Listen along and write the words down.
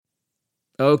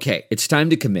Okay, it's time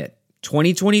to commit.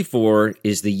 2024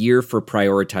 is the year for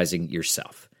prioritizing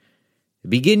yourself.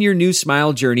 Begin your new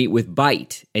smile journey with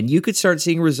Byte, and you could start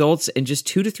seeing results in just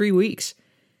 2 to 3 weeks.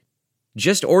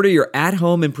 Just order your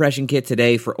at-home impression kit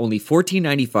today for only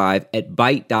 $14.95 at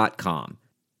Byte.com.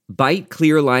 Byte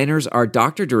clear liners are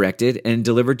doctor-directed and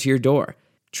delivered to your door.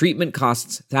 Treatment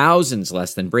costs thousands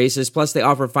less than braces, plus they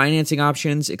offer financing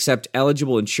options, accept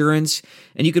eligible insurance,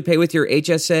 and you could pay with your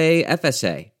HSA,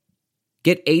 FSA.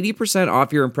 Get 80%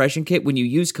 off your impression kit when you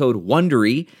use code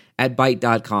WONDERY at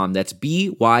Byte.com. That's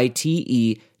BYTE.com.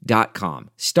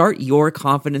 Start your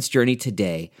confidence journey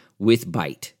today with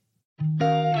Byte.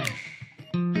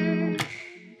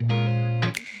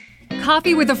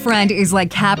 Coffee with a friend is like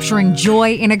capturing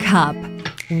joy in a cup.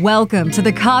 Welcome to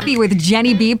the Coffee with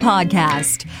Jenny B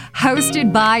podcast,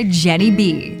 hosted by Jenny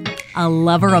B, a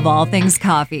lover of all things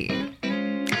coffee.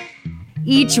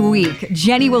 Each week,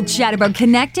 Jenny will chat about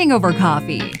connecting over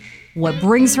coffee, what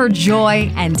brings her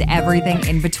joy, and everything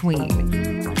in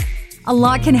between. A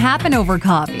lot can happen over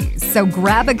coffee, so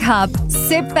grab a cup,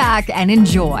 sit back, and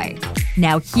enjoy.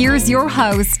 Now here's your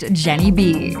host, Jenny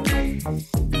B.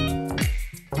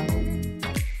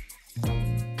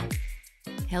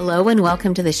 Hello and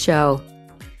welcome to the show.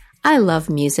 I love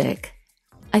music.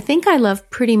 I think I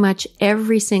love pretty much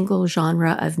every single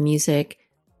genre of music.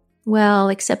 Well,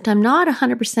 except I'm not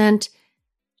 100%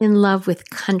 in love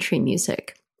with country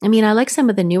music. I mean, I like some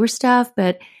of the newer stuff,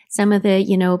 but some of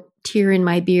the, tear in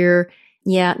my beer,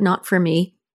 yeah, not for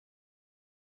me.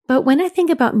 But when I think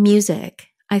about music,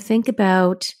 I think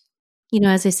about,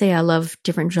 as I say, I love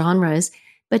different genres,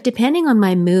 but depending on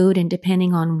my mood and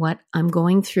depending on what I'm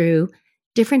going through,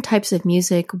 different types of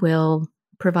music will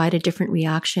provide a different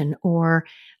reaction or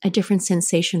a different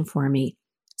sensation for me.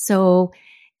 So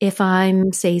if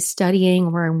I'm, say, studying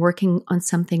or I'm working on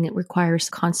something that requires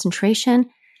concentration,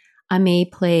 I may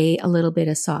play a little bit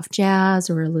of soft jazz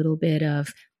or a little bit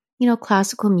of,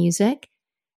 classical music.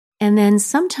 And then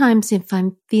sometimes if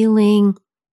I'm feeling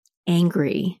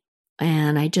angry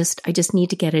and I just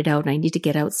need to get it out and I need to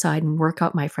get outside and work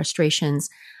out my frustrations,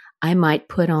 I might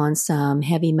put on some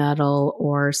heavy metal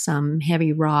or some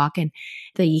heavy rock, and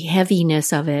the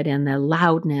heaviness of it and the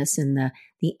loudness and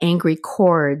the angry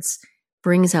chords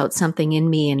brings out something in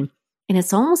me. And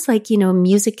it's almost like,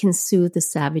 music can soothe the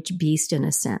savage beast in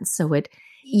a sense. So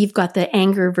you've got the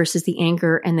anger versus the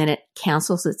anger, and then it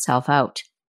cancels itself out.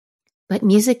 But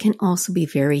music can also be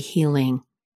very healing.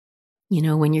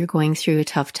 When you're going through a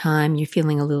tough time, you're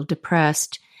feeling a little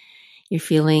depressed, you're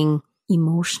feeling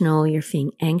emotional, you're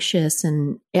feeling anxious,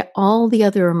 and all the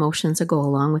other emotions that go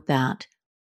along with that.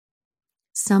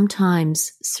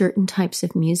 Sometimes certain types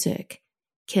of music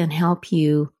can help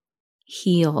you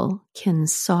heal, can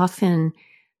soften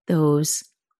those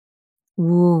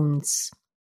wounds,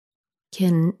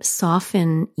 can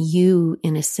soften you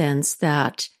in a sense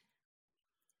that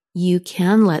you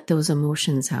can let those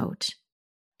emotions out.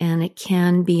 And it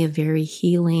can be a very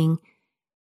healing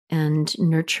and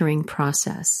nurturing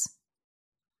process.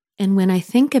 And when I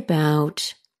think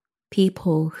about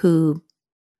people who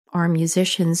are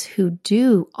musicians who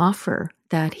do offer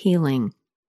that healing,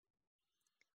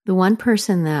 the one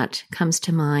person that comes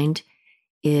to mind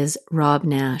is Rob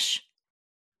Nash.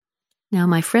 Now,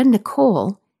 my friend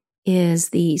Nicole is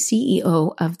the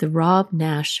CEO of the Rob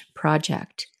Nash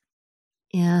Project.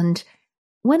 And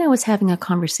when I was having a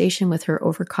conversation with her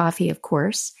over coffee, of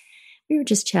course, we were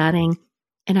just chatting,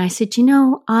 and I said,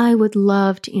 I would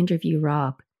love to interview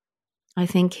Rob. I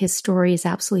think his story is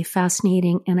absolutely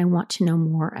fascinating, and I want to know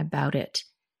more about it.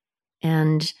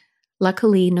 And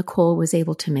luckily, Nicole was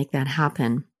able to make that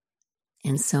happen.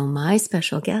 And so my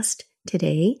special guest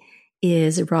today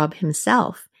is Rob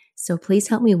himself. So please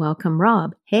help me welcome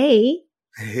Rob. Hey.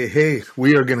 Hey.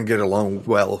 We are going to get along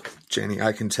well, Jenny.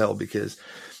 I can tell because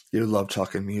you love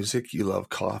talking music, you love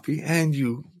coffee, and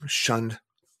you shunned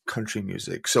country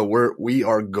music. So we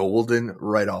are golden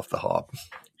right off the hop.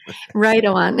 Right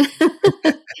on.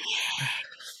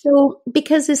 So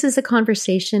because this is a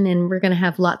conversation and we're going to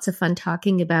have lots of fun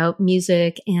talking about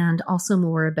music and also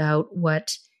more about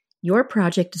what your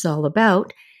project is all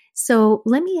about. So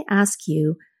let me ask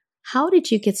you, how did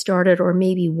you get started, or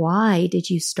maybe why did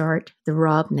you start the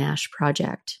Rob Nash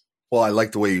Project? Well, I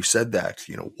like the way you said that,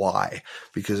 why?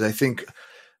 Because I think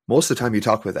most of the time you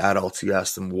talk with adults, you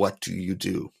ask them, what do you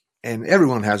do? And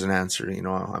everyone has an answer.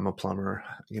 I'm a plumber,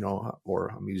 or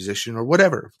a musician or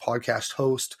whatever, podcast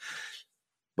host.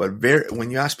 But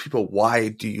when you ask people, why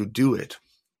do you do it?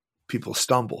 People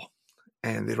stumble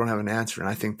and they don't have an answer. And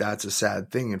I think that's a sad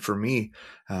thing. And for me,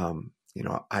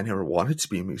 I never wanted to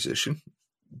be a musician.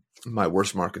 My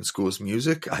worst mark in school was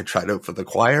music. I tried out for the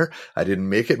choir. I didn't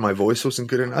make it. My voice wasn't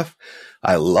good enough.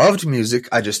 I loved music.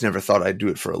 I just never thought I'd do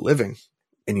it for a living.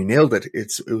 And you nailed it.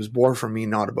 It was more for me,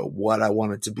 not about what I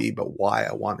wanted to be, but why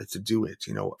I wanted to do it.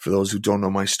 You know, for those who don't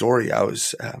know my story, I'm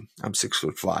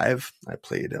 6'5". I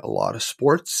played a lot of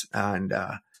sports. And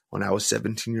when I was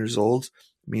 17 years old,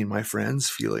 me and my friends,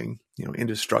 feeling, you know,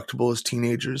 indestructible as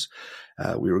teenagers,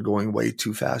 we were going way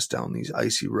too fast down these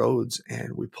icy roads,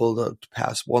 and we pulled up to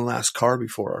pass one last car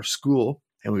before our school,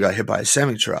 and we got hit by a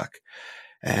semi-truck.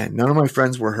 And none of my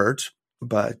friends were hurt,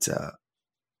 but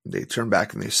they turned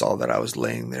back and they saw that I was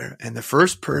laying there. And the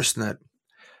first person that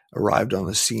arrived on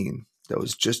the scene, that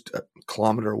was just a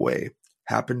kilometer away,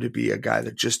 happened to be a guy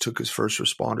that just took his first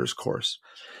responders course.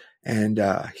 And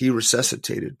he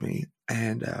resuscitated me.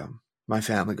 And my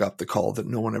family got the call that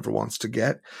no one ever wants to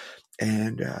get.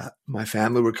 And my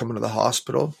family were coming to the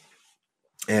hospital.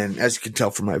 And as you can tell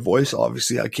from my voice,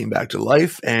 obviously I came back to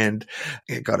life and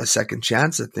I got a second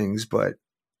chance at things. But,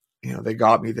 you know, they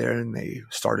got me there and they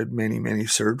started many, many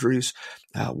surgeries.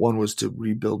 One was to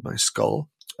rebuild my skull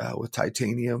with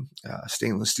titanium,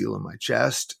 stainless steel in my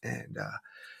chest. And,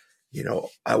 you know,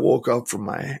 I woke up from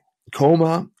my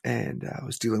coma and I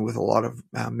was dealing with a lot of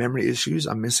memory issues.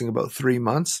 I'm missing about 3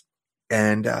 months.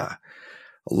 And a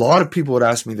lot of people would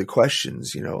ask me the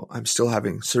questions, you know, I'm still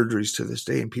having surgeries to this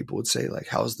day. And people would say, like,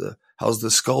 how's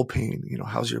the skull pain? You know,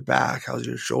 how's your back? How's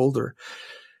your shoulder?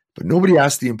 But nobody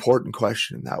asked the important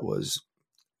question. And that was,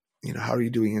 you know, how are you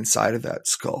doing inside of that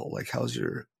skull? Like, how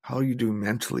are you doing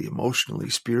mentally, emotionally,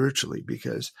 spiritually?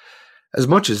 Because as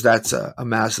much as that's a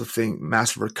massive thing,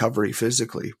 massive recovery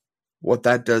physically, what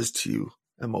that does to you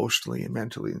emotionally and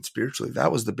mentally and spiritually,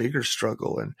 that was the bigger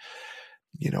struggle. And,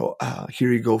 you know,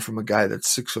 here you go from a guy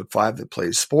that's 6'5" that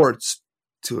plays sports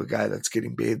to a guy that's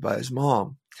getting bathed by his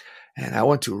mom. And I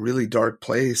went to a really dark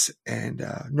place and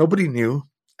nobody knew.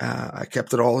 I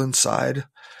kept it all inside.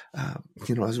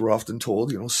 You know, as we're often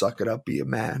told, you know, suck it up, be a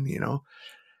man, you know.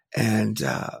 And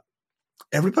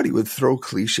everybody would throw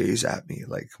cliches at me.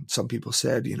 Like some people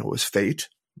said, you know, it was fate,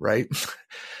 right?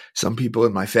 Some people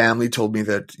in my family told me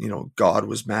that, you know, God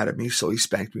was mad at me, so he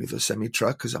spanked me with a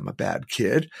semi-truck because I'm a bad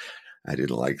kid. I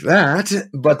didn't like that.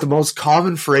 But the most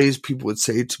common phrase people would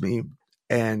say to me,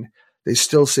 and they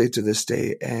still say to this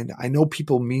day, and I know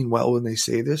people mean well when they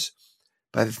say this,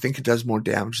 but I think it does more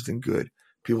damage than good.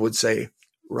 People would say,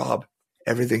 Rob,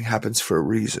 everything happens for a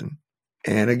reason.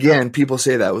 And again, people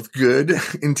say that with good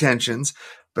intentions,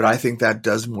 but I think that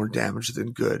does more damage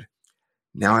than good.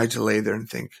 Now I had to lay there and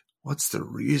think, what's the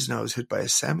reason I was hit by a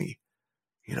semi?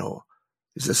 You know,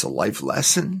 is this a life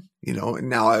lesson? You know, and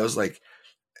now I was like,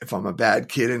 if I'm a bad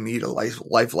kid and need a life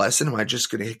lesson, am I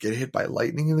just going to get hit by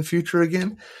lightning in the future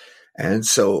again? And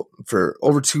so for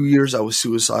over 2 years, I was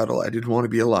suicidal. I didn't want to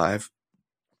be alive.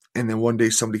 And then one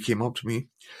day somebody came up to me.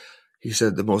 He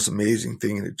said the most amazing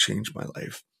thing, and it changed my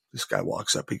life. This guy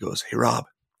walks up. He goes, hey, Rob,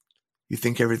 you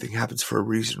think everything happens for a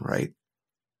reason, right?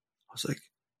 I was like,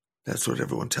 that's what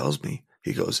everyone tells me.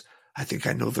 He goes, I think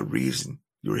I know the reason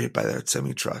you were hit by that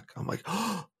semi-truck. I'm like,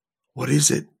 oh, what is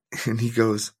it? And he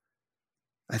goes,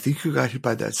 I think you got hit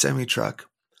by that semi-truck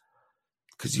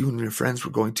because you and your friends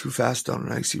were going too fast on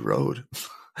an icy road.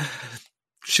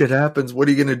 Shit happens. What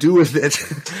are you going to do with it?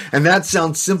 And that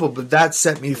sounds simple, but that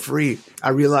set me free. I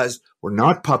realized we're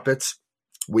not puppets.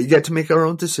 We get to make our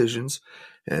own decisions.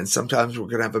 And sometimes we're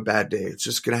going to have a bad day. It's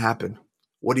just going to happen.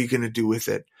 What are you going to do with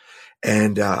it?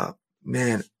 And,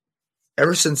 man,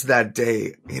 ever since that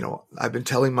day, you know, I've been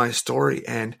telling my story.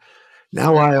 And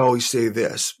now I always say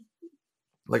this.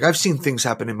 Like, I've seen things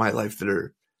happen in my life that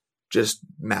are just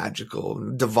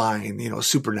magical, divine, you know,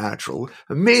 supernatural,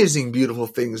 amazing, beautiful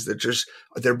things that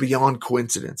they're beyond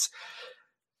coincidence.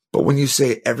 But when you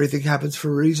say everything happens for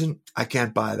a reason, I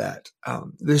can't buy that.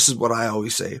 This is what I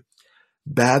always say.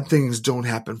 Bad things don't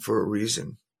happen for a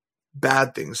reason.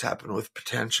 Bad things happen with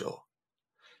potential.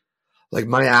 Like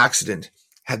my accident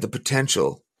had the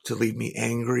potential to leave me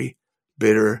angry,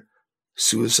 bitter,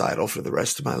 suicidal for the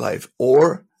rest of my life.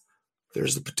 Or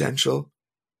there's the potential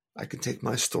I can take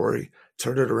my story,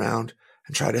 turn it around,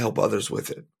 and try to help others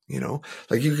with it. You know,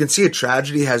 like you can see a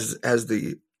tragedy has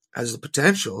the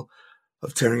potential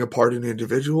of tearing apart an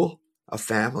individual, a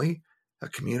family, a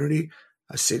community,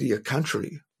 a city, a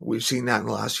country. We've seen that in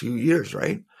the last few years,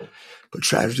 right? But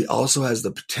tragedy also has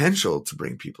the potential to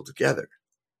bring people together.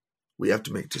 We have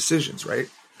to make decisions, right?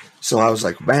 So I was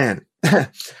like, man,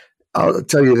 I'll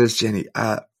tell you this, Jenny.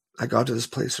 I got to this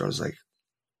place where I was like,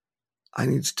 I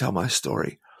need to tell my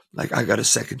story. Like, I got a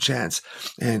second chance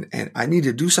and I need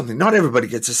to do something. Not everybody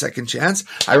gets a second chance.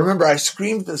 I remember I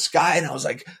screamed at the sky and I was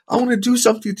like, I want to do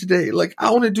something today. Like,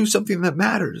 I want to do something that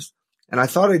matters. And I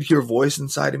thought I'd hear a voice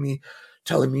inside of me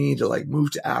telling me to like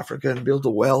move to Africa and build a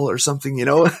well or something, you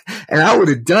know, and I would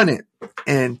have done it.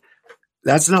 And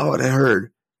that's not what I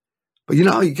heard. But you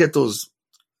know how you get those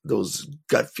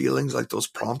gut feelings, like those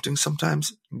promptings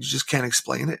sometimes, and you just can't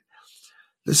explain it?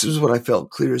 This is what I felt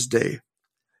clear as day.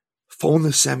 Phone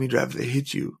the semi-driver that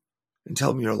hit you and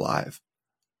tell me you're alive.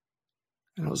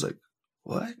 And I was like,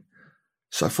 what?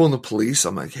 So I phoned the police.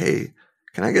 I'm like, hey,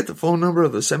 can I get the phone number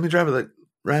of the semi-driver that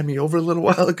ran me over a little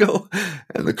while ago?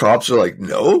 And the cops are like,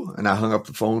 no. And I hung up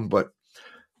the phone, but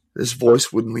this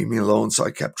voice wouldn't leave me alone. So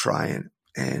I kept trying.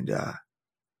 And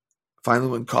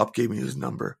finally, when cop gave me his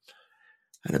number,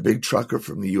 and a big trucker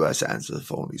from the U.S. answered the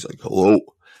phone, he's like, hello.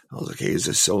 I was like, hey, is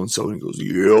this so-and-so? And he goes,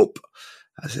 yep.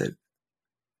 I said,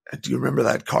 do you remember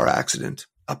that car accident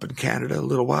up in Canada a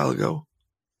little while ago?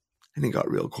 And he got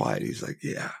real quiet. He's like,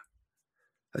 yeah.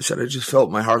 I said, I just felt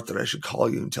in my heart that I should call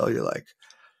you and tell you, like,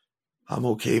 I'm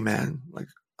okay, man. Like,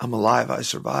 I'm alive. I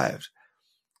survived.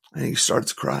 And he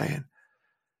starts crying.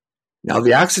 Now,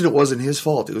 the accident wasn't his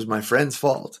fault. It was my friend's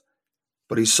fault.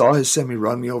 But he saw his semi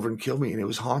run me over and kill me, and it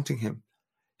was haunting him.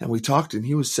 And we talked, and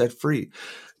he was set free.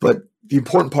 But the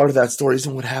important part of that story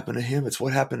isn't what happened to him. It's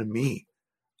what happened to me.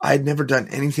 I had never done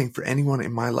anything for anyone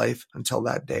in my life until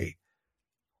that day.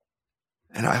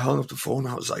 And I hung up the phone.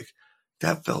 I was like,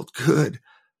 that felt good.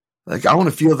 Like, I want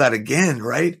to feel that again,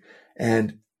 right?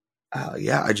 And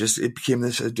it became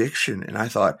this addiction. And I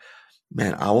thought,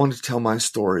 man, I want to tell my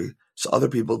story so other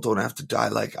people don't have to die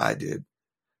like I did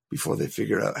before they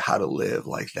figure out how to live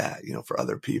like that, you know, for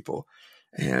other people.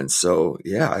 And so,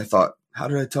 I thought, how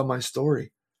did I tell my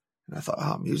story? And I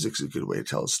thought, music's a good way to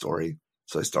tell a story.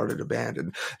 So I started a band,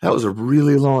 and that was a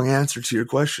really long answer to your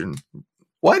question.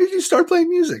 Why did you start playing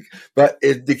music? But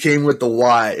it became with the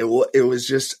why. It was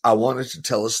just, I wanted to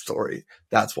tell a story.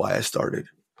 That's why I started.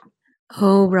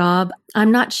 Oh, Rob,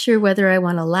 I'm not sure whether I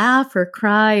want to laugh or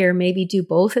cry or maybe do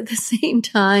both at the same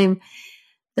time.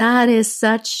 That is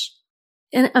such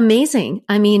amazing.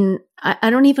 I mean, I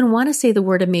don't even want to say the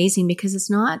word amazing because it's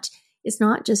not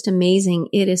just amazing.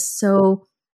 It is so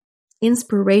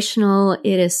inspirational.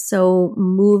 It is so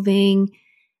moving.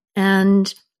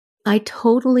 And I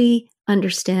totally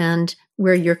understand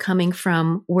where you're coming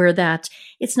from, where that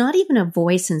it's not even a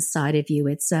voice inside of you.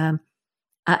 It's,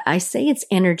 I say it's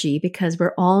energy because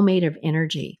we're all made of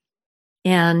energy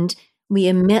and we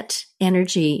emit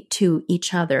energy to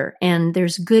each other. And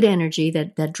there's good energy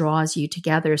that draws you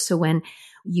together. So when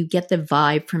you get the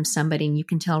vibe from somebody and you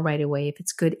can tell right away if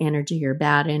it's good energy or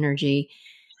bad energy,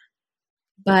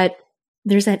 but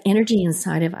there's that energy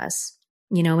inside of us.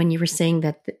 You know, when you were saying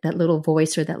that little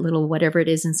voice or that little whatever it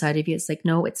is inside of you, it's like,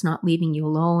 no, it's not leaving you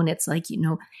alone. It's like, you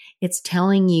know, it's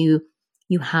telling you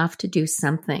you have to do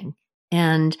something.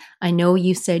 And I know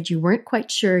you said you weren't quite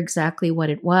sure exactly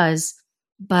what it was,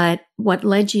 but what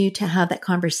led you to have that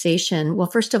conversation? Well,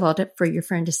 first of all, for your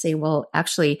friend to say, well,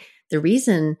 actually, the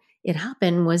reason it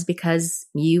happened was because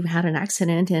you had an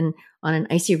accident and on an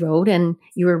icy road and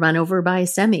you were run over by a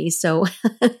semi. So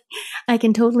I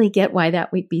can totally get why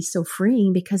that would be so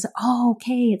freeing because,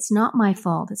 okay, it's not my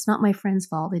fault. It's not my friend's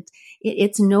fault.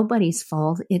 It's nobody's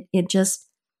fault. It's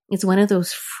one of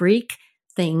those freak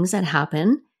things that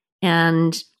happen.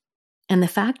 And the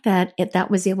fact that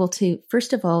that was able to,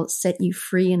 first of all, set you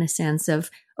free in a sense of,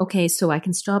 okay, so I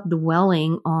can stop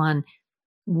dwelling on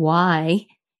why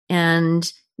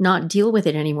and not deal with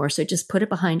it anymore. So just put it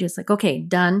behind you. It's like, okay,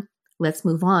 done. Let's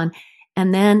move on.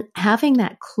 And then having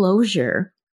that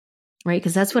closure, right?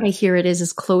 Because that's what I hear it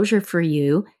is closure for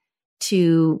you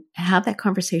to have that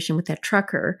conversation with that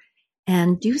trucker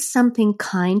and do something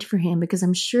kind for him, because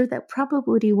I'm sure that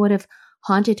probably would have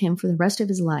haunted him for the rest of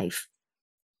his life.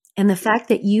 And the fact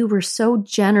that you were so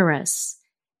generous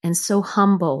and so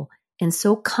humble and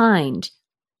so kind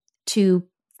to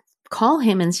call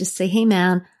him and just say, hey,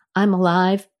 man, I'm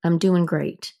alive. I'm doing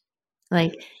great.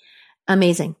 Like,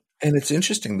 amazing. And it's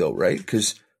interesting though, right?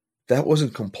 Because that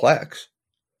wasn't complex.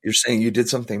 You're saying you did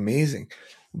something amazing.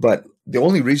 But the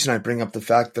only reason I bring up the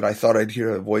fact that I thought I'd hear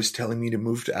a voice telling me to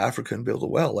move to Africa and build a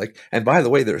well, like, and by the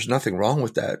way, there's nothing wrong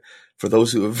with that for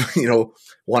those who have,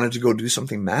 wanted to go do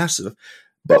something massive.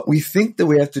 But we think that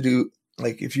we have to do,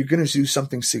 like, if you're going to do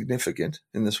something significant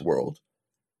in this world,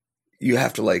 you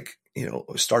have to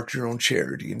start your own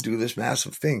charity and do this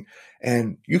massive thing.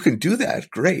 And you can do that.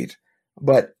 Great.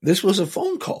 But this was a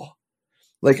phone call.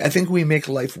 Like, I think we make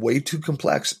life way too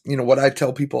complex. What I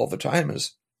tell people all the time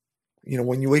is,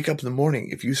 when you wake up in the morning,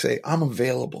 if you say, I'm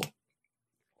available,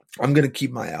 I'm going to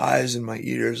keep my eyes and my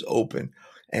ears open.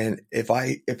 And if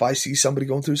I see somebody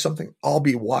going through something, I'll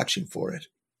be watching for it.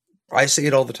 I say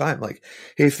it all the time. Like,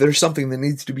 hey, if there's something that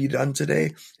needs to be done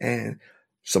today and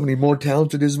somebody more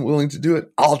talented isn't willing to do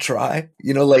it, I'll try,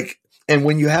 and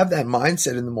when you have that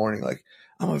mindset in the morning, like,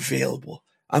 I'm available,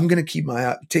 I'm going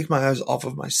to take my eyes off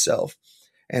of myself.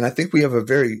 And I think we have a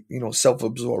very,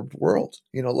 self-absorbed world.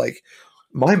 Like,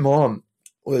 my mom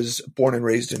was born and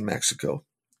raised in Mexico.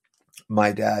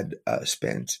 My dad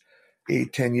spent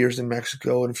 8-10 years in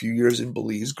Mexico and a few years in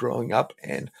Belize growing up.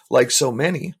 And like so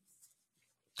many,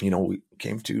 we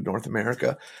came to North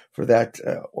America for that.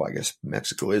 I guess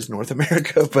Mexico is North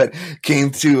America, but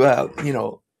came to,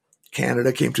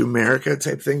 Canada, came to America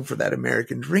type thing for that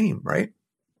American dream, right?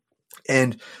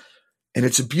 And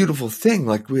it's a beautiful thing.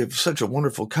 Like, we have such a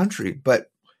wonderful country,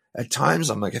 but at times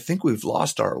I'm like, I think we've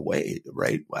lost our way,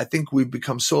 right? I think we've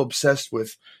become so obsessed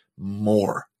with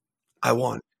more. I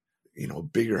want, a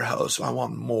bigger house. I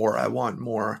want more. I want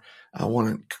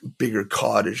a bigger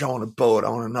cottage. I want a boat. I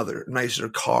want another nicer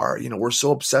car. We're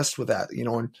so obsessed with that,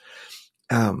 and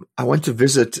I went to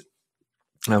visit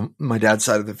my dad's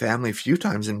side of the family a few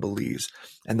times in Belize.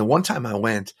 And the one time I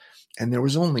went, and there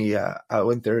was only, I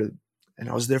went there and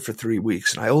I was there for 3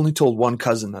 weeks, and I only told one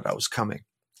cousin that I was coming.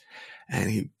 And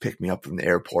he picked me up from the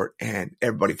airport, and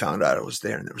everybody found out I was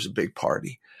there, and there was a big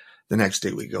party. The next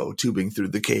day we go tubing through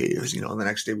the caves, the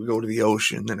next day we go to the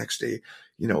ocean. The next day,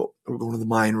 we're going to the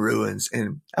mine ruins.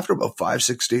 And after about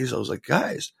 5-6 days, I was like,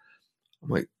 guys, I'm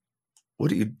like,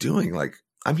 what are you doing? Like,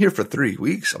 I'm here for 3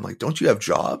 weeks. I'm like, don't you have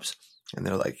jobs? And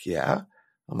they're like, yeah.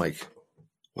 I'm like,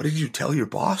 what did you tell your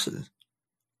bosses?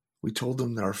 We told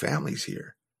them that our family's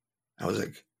here. I was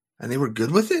like, and they were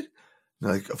good with it? And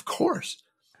they're like, of course.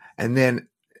 And then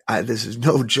this is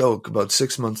no joke. About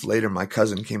 6 months later, my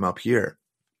cousin came up here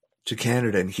to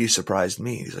Canada, and he surprised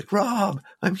me. He's like, Rob,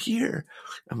 I'm here.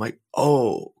 I'm like,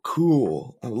 oh,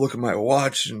 cool. I look at my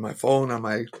watch and my phone. I'm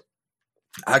like,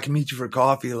 I can meet you for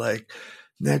coffee like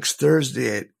next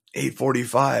Thursday at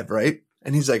 8:45, right?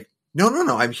 And he's like, no,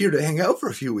 I'm here to hang out for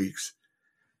a few weeks.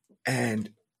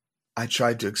 And I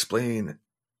tried to explain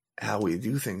how we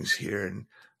do things here, and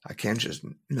I can't just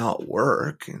not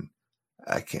work, and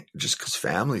I can't just because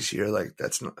family's here. Like,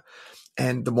 that's not.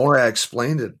 And the more I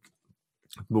explained it,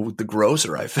 with the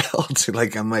grosser I felt.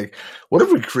 Like, I'm like, what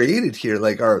have we created here?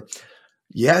 Like, our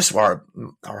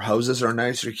houses are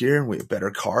nicer here and we have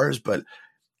better cars, but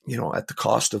at the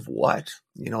cost of what?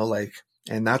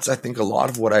 And that's, I think, a lot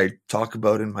of what I talk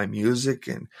about in my music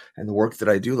and the work that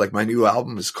I do. Like, my new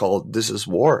album is called This Is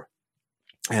War.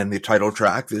 And the title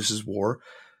track, This Is War,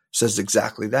 says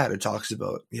exactly that. It talks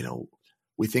about,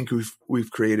 we think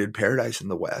we've created paradise in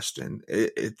the West, and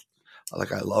it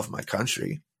like, I love my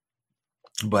country.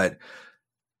 But,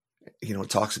 it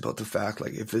talks about the fact,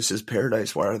 like, if this is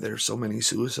paradise, why are there so many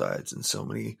suicides and so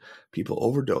many people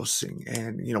overdosing?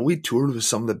 And, we toured with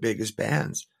some of the biggest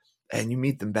bands, and you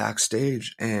meet them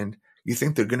backstage and you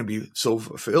think they're going to be so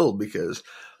fulfilled because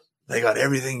they got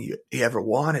everything you ever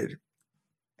wanted.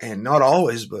 And not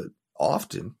always, but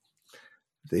often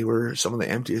they were some of the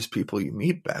emptiest people you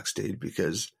meet backstage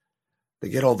because they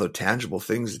get all the tangible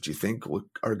things that you think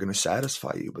are going to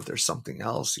satisfy you, but there's something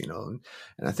else, and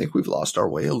I think we've lost our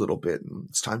way a little bit, and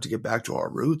it's time to get back to our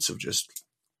roots of just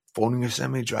phoning a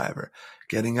semi-driver,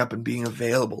 getting up and being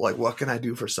available. Like, what can I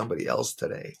do for somebody else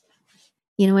today?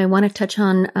 I want to touch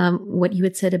on what you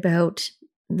had said about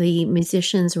the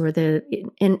musicians or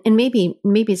and maybe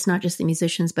it's not just the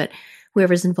musicians, but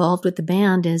whoever's involved with the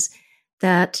band, is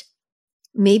that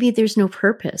maybe there's no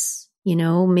purpose,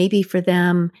 maybe for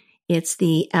them, it's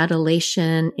the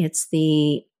adulation, it's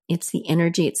the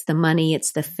energy, it's the money,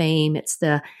 it's the fame, it's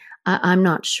I'm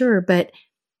not sure. But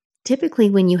typically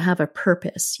when you have a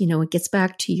purpose, it gets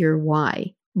back to your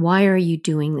why. Why are you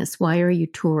doing this? Why are you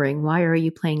touring? Why are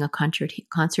you playing a concert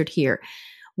here?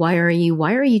 Why are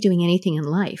you doing anything in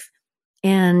life?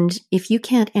 And if you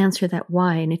can't answer that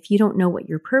why, and if you don't know what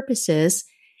your purpose is,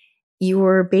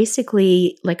 you're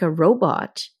basically like a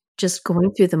robot just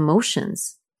going through the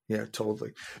motions. Yeah,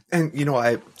 totally. And,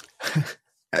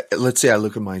 let's say I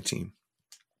look at my team,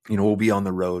 we'll be on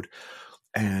the road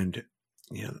and,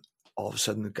 all of a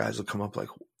sudden the guys will come up like,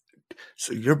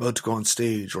 so you're about to go on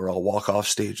stage, or I'll walk off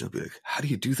stage and they'll be like, how do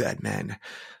you do that, man?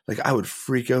 Like, I would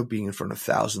freak out being in front of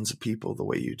thousands of people the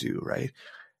way you do. Right.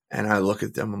 And I look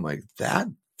at them, I'm like,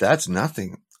 that's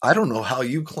nothing. I don't know how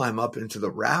you climb up into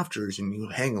the rafters and you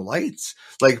hang lights.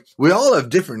 Like, we all have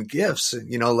different gifts, and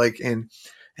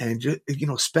and just,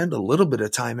 spend a little bit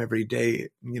of time every day,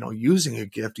 using a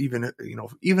gift, even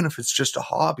if it's just a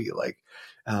hobby, like,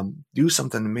 do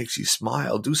something that makes you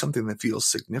smile, do something that feels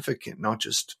significant, not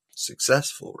just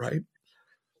successful. Right.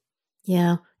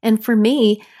 Yeah. And for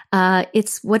me,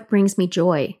 it's what brings me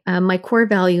joy. My core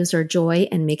values are joy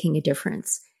and making a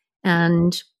difference.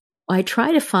 And I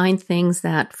try to find things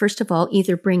that, first of all,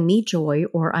 either bring me joy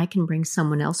or I can bring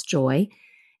someone else joy.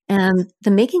 And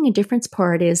the making a difference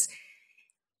part is,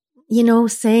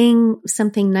 saying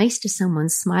something nice to someone,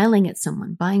 smiling at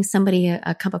someone, buying somebody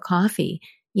a cup of coffee.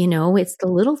 It's the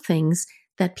little things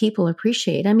that people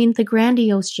appreciate. I mean, the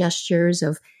grandiose gestures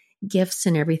of gifts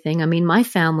and everything. I mean, my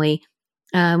family,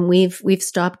 we've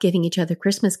stopped giving each other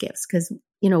Christmas gifts because,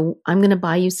 I'm going to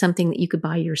buy you something that you could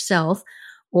buy yourself,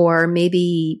 or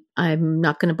maybe I'm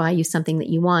not going to buy you something that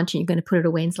you want and you're going to put it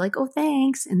away and it's like, oh,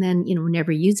 thanks. And then,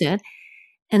 never use it.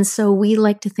 And so we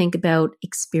like to think about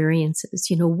experiences.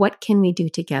 What can we do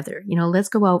together? Let's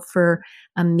go out for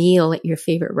a meal at your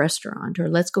favorite restaurant, or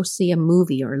let's go see a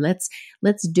movie, or let's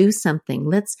do something.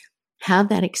 Let's have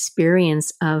that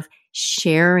experience of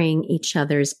sharing each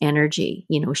other's energy,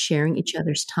 sharing each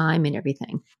other's time and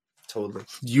everything. Totally.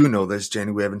 This,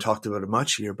 Jenny, we haven't talked about it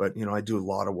much here, but, I do a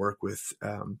lot of work with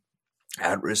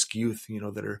at-risk youth,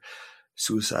 that are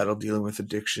suicidal, dealing with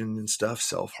addiction and stuff,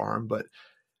 self-harm. But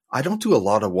I don't do a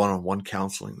lot of one-on-one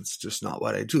counseling. It's just not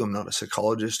what I do. I'm not a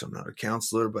psychologist. I'm not a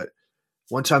counselor. But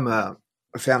one time a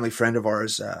family friend of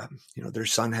ours, their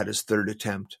son had his third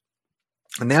attempt.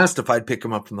 And they asked if I'd pick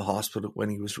him up from the hospital when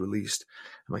he was released.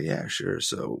 I'm like, yeah, sure.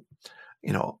 So,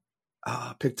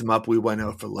 picked him up. We went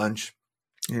out for lunch.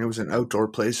 And it was an outdoor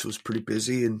place. It was pretty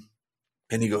busy. And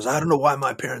he goes, I don't know why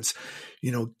my parents,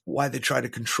 why they try to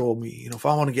control me. If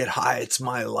I want to get high, it's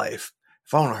my life.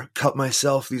 If I want to cut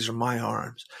myself, these are my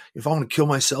arms. If I want to kill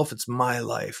myself, it's my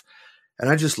life. And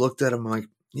I just looked at him like,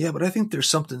 yeah, but I think there's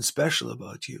something special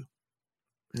about you.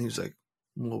 And he was like,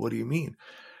 well, what do you mean?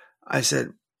 I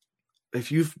said, if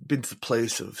you've been to the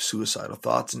place of suicidal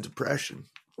thoughts and depression,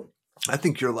 I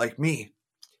think you're like me.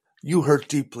 You hurt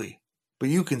deeply, but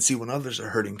you can see when others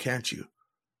are hurting, can't you?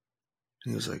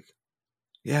 And he was like,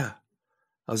 yeah.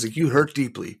 I was like, you hurt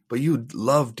deeply, but you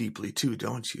love deeply too,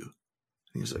 don't you? And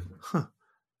he was like, huh,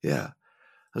 yeah.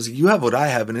 I was like, you have what I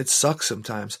have, and it sucks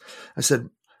sometimes. I said,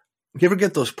 you ever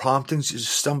get those promptings?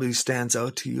 Somebody stands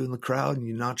out to you in the crowd and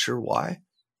you're not sure why?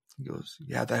 He goes,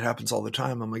 yeah, that happens all the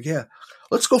time. I'm like, yeah,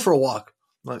 let's go for a walk.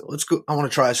 I'm like, let's go. I want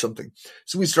to try something.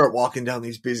 So we start walking down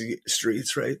these busy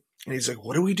streets, right? And he's like,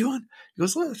 what are we doing? He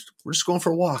goes, we're just going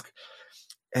for a walk.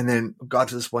 And then got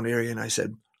to this one area and I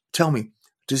said, tell me,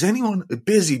 does anyone,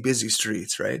 busy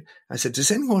streets, right? I said,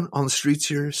 does anyone on the streets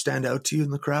here stand out to you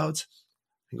in the crowds?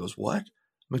 He goes, what? I'm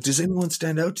like, does anyone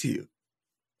stand out to you?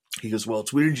 He goes, well,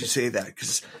 it's weird you say that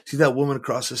because see that woman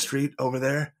across the street over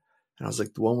there? And I was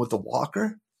like, the one with the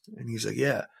walker? And he's like,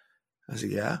 yeah. I said,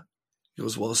 yeah. He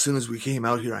goes, well, as soon as we came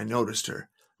out here, I noticed her.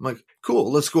 I'm like,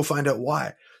 cool, let's go find out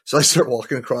why. So I start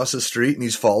walking across the street and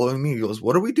he's following me. He goes,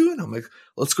 what are we doing? I'm like,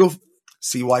 let's go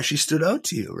see why she stood out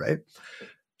to you, right?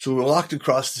 So we walked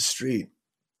across the street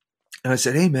and I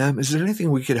said, hey, ma'am, is there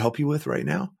anything we could help you with right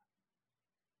now?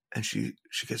 And she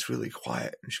gets really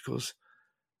quiet and she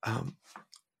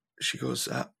goes,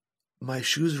 my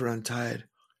shoes are untied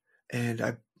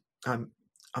and I'm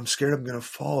scared I'm going to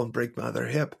fall and break my other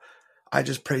hip. I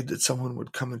just prayed that someone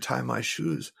would come and tie my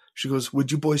shoes. She goes,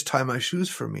 would you boys tie my shoes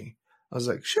for me? I was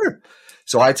like, sure.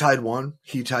 So I tied one,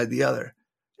 he tied the other.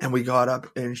 And we got up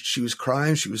and she was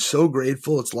crying. She was so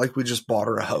grateful. It's like we just bought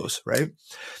her a house, right?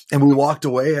 And we walked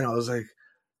away and I was like,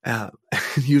 and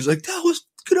he was like, that was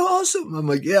good, awesome. I'm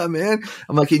like, yeah, man.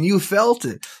 I'm like, and you felt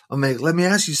it. I'm like, let me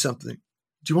ask you something.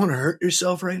 Do you want to hurt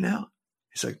yourself right now?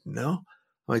 He's like, no. I'm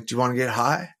like, do you want to get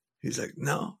high? He's like,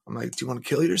 no. I'm like, do you want to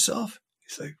kill yourself?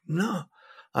 He's like, no.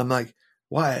 I'm like,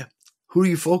 why? Who are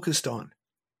you focused on?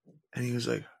 And he was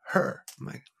like, her. I'm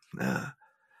like, nah.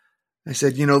 I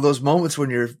said, those moments when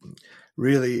you're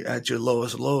really at your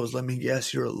lowest lows, let me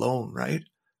guess, you're alone, right?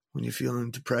 When you're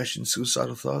feeling depression,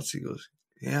 suicidal thoughts. He goes,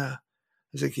 yeah.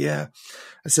 I was like, yeah.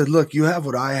 I said, look, you have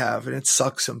what I have, and it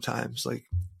sucks sometimes. Like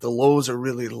the lows are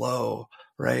really low,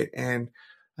 right? And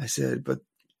I said, but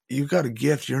you got a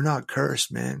gift. You're not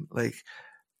cursed, man. Like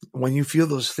when you feel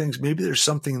those things, maybe there's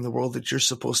something in the world that you're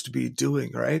supposed to be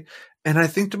doing, right? And I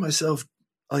think to myself,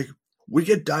 like, we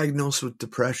get diagnosed with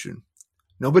depression.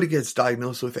 Nobody gets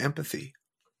diagnosed with empathy.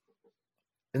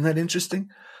 Isn't that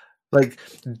interesting? Like,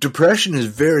 depression is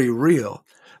very real.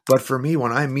 But for me,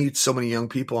 when I meet so many young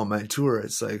people on my tour,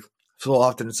 it's like So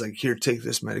often it's like, here, take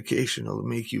this medication. It'll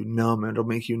make you numb and it'll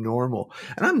make you normal.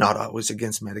 And I'm not always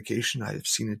against medication. I've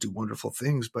seen it do wonderful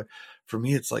things. But for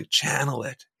me, it's like, channel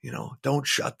it, don't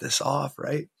shut this off,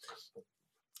 right?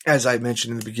 As I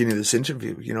mentioned in the beginning of this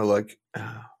interview, a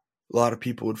lot of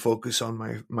people would focus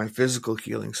on my physical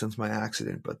healing since my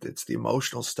accident, but it's the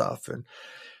emotional stuff. And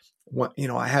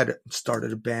I had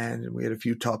started a band and we had a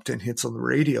few top 10 hits on the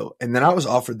radio. And then I was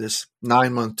offered this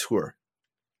 9-month tour.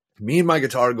 Me and my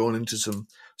guitar going into some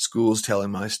schools telling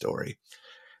my story.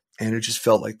 And it just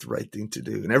felt like the right thing to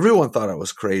do. And everyone thought I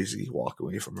was crazy, walk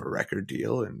away from a record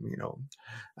deal. And,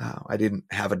 I didn't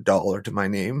have $1 to my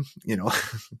name.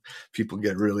 People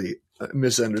get really a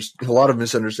lot of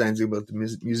misunderstandings about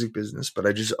the music business, but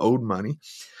I just owed money.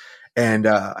 And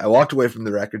I walked away from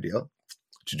the record deal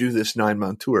to do this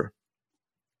 9-month tour.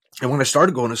 And when I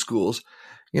started going to schools,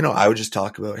 I would just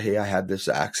talk about, hey, I had this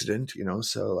accident,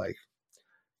 so like,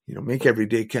 make every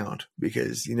day count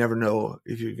because you never know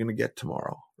if you're going to get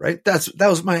tomorrow, right? That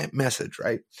was my message,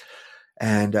 right?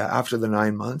 And after the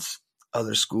 9 months,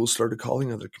 other schools started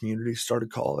calling, other communities started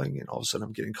calling, and all of a sudden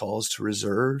I'm getting calls to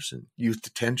reserves and youth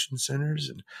detention centers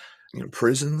and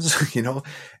prisons,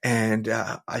 and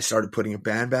I started putting a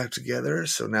band back together.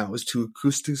 So now it was 2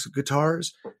 acoustic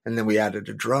guitars, and then we added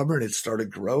a drummer, and it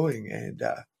started growing.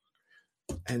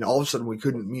 And all of a sudden we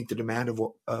couldn't meet the demand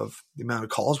of the amount of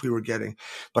calls we were getting.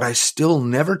 But I still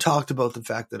never talked about the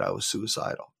fact that I was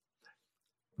suicidal.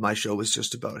 My show was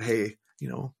just about, hey,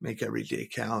 make every day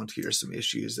count. Here's some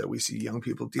issues that we see young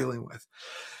people dealing with.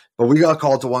 But we got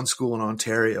called to one school in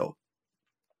Ontario.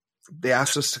 They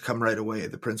asked us to come right away.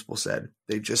 The principal said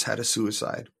they just had a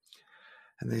suicide.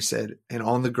 And they said, and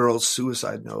on the girl's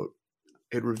suicide note,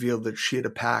 it revealed that she had a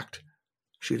pact.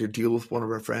 She had a deal with one of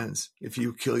her friends. If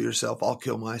you kill yourself, I'll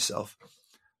kill myself.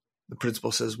 The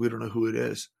principal says, we don't know who it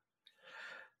is.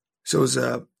 So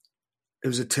it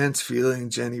was a tense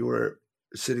feeling, Jenny. We're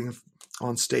sitting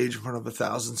on stage in front of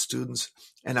 1,000 students,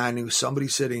 and I knew somebody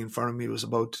sitting in front of me was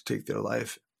about to take their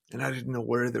life, and I didn't know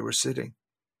where they were sitting.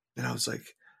 And I was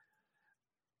like,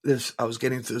 I was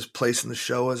getting to this place in the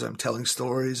show as I'm telling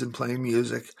stories and playing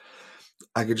music.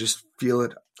 I could just feel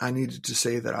it. I needed to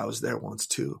say that I was there once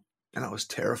too. And I was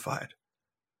terrified.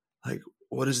 Like,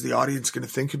 what is the audience going to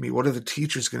think of me? What are the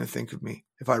teachers going to think of me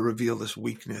if I reveal this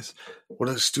weakness? What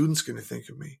are the students going to think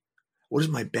of me? What is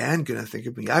my band going to think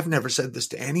of me? I've never said this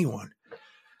to anyone.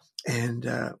 And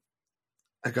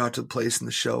I got to the place in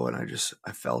the show and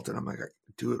I felt it. I'm like,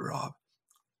 do it, Rob.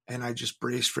 And I just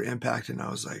braced for impact. And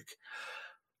I was like,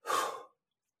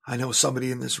 I know somebody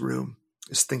in this room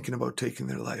is thinking about taking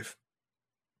their life.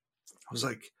 I was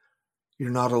like,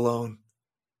 you're not alone.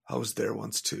 I was there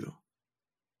once too.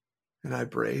 And I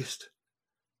braced,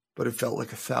 but it felt like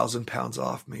 1,000 pounds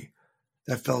off me.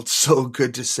 That felt so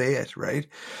good to say it, right?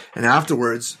 And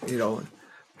afterwards,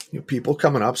 people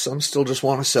coming up, some still just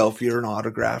want a selfie or an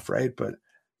autograph, right? But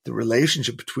the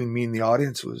relationship between me and the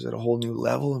audience was at a whole new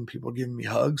level, and people giving me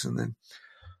hugs. And then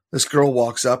this girl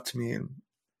walks up to me and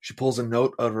she pulls a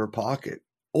note out of her pocket,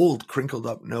 old crinkled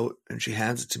up note, and she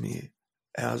hands it to me.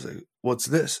 And I was like, what's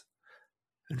this?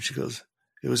 And she goes,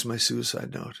 it was my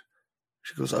suicide note.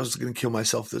 She goes, I was going to kill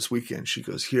myself this weekend. She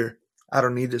goes, here, I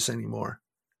don't need this anymore.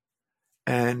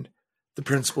 And the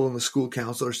principal and the school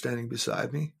counselor are standing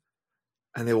beside me,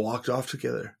 and they walked off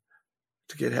together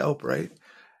to get help, right?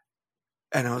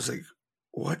 And I was like,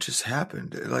 what just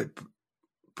happened? Like,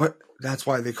 but that's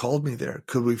why they called me there.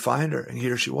 Could we find her? And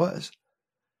here she was.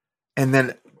 And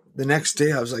then the next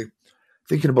day I was like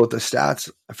thinking about the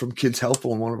stats from Kids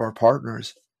Helpful and one of our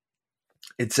partners.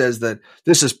 It says that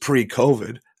this is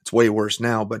pre-COVID. It's way worse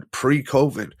now, but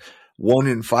pre-COVID, 1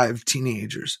 in 5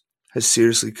 teenagers has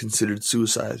seriously considered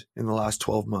suicide in the last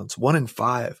 12 months. 1 in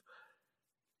 5.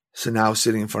 So now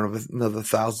sitting in front of another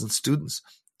 1,000 students,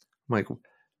 I'm like,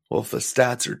 well, if the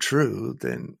stats are true,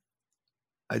 then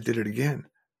I did it again.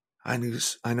 I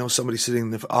know somebody sitting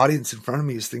in the audience in front of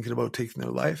me is thinking about taking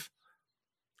their life.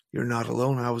 You're not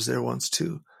alone. I was there once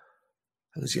too.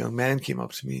 And this young man came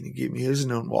up to me and he gave me his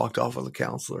note and walked off with a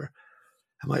counselor.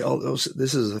 I'm like, oh,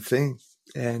 this is a thing.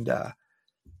 And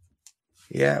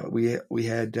we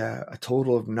had a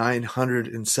total of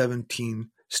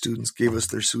 917 students gave us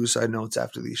their suicide notes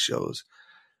after these shows.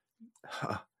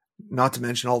 Not to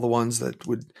mention all the ones that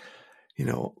would,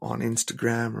 on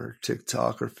Instagram or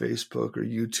TikTok or Facebook or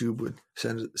YouTube would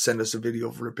send us a video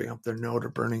of ripping up their note or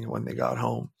burning it when they got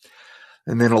home.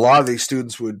 And then a lot of these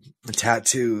students would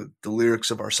tattoo the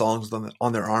lyrics of our songs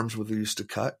on their arms where they used to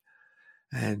cut.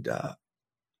 And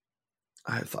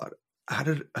I thought, how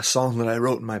did a song that I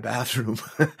wrote in my bathroom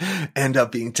end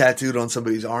up being tattooed on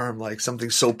somebody's arm? Like something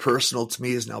so personal to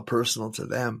me is now personal to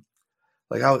them.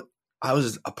 Like I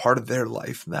was a part of their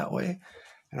life in that way.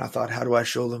 And I thought, how do I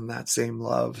show them that same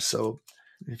love? So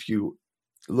if you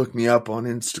look me up on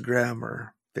Instagram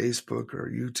or Facebook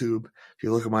or YouTube, if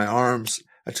you look at my arms,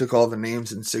 I took all the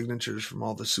names and signatures from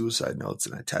all the suicide notes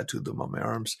and I tattooed them on my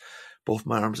arms. Both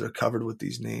my arms are covered with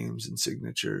these names and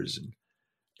signatures.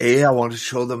 And I want to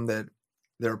show them that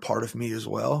they're a part of me as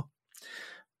well.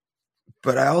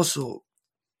 But I also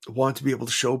want to be able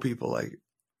to show people, like,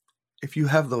 if you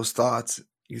have those thoughts,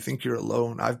 you think you're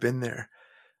alone. I've been there.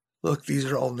 Look, these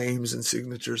are all names and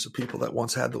signatures of people that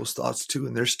once had those thoughts too,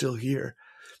 and they're still here.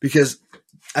 Because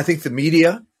I think the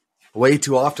media, way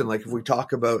too often, like if we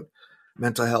talk about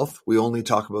mental health, we only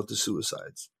talk about the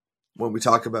suicides. When we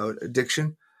talk about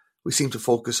addiction, we seem to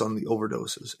focus on the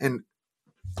overdoses. And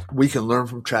we can learn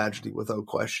from tragedy without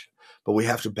question, but we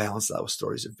have to balance that with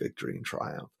stories of victory and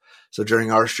triumph. So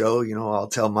during our show, I'll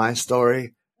tell my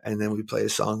story, and then we play a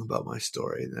song about my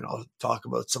story. And then I'll talk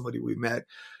about somebody we met,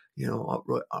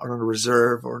 on a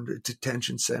reserve or in a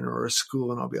detention center or a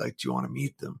school. And I'll be like, do you want to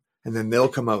meet them? And then they'll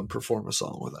come out and perform a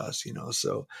song with us,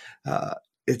 So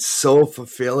it's so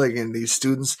fulfilling. And these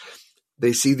students,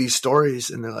 they see these stories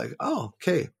and they're like, oh,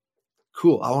 okay,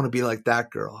 cool. I want to be like that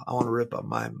girl. I want to rip up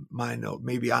my note.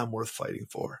 Maybe I'm worth fighting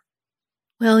for.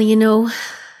 Well,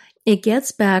 it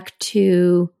gets back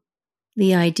to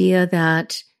the idea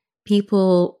that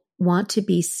people want to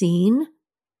be seen.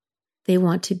 They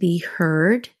want to be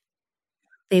heard.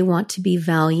 They want to be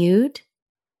valued.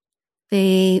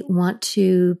 They want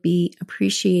to be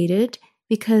appreciated,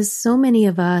 because so many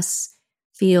of us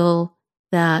feel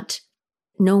that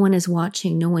no one is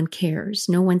watching, no one cares,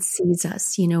 no one sees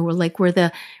us. We're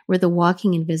the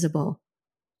walking invisible.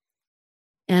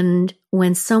 And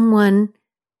when someone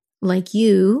like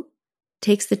you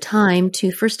takes the time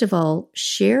to, first of all,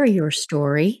 share your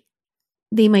story,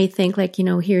 they might think like,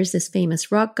 here's this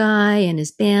famous rock guy and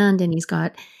his band, and he's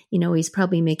got, he's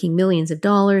probably making millions of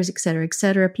dollars, et cetera, et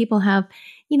cetera. People have,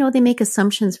 they make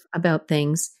assumptions about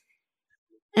things.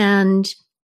 And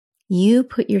you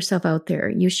put yourself out there,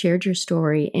 you shared your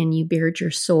story, and you bared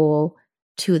your soul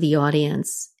to the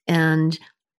audience. And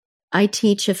I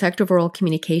teach effective oral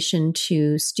communication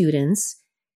to students.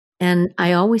 And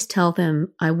I always tell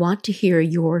them, I want to hear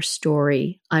your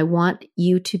story. I want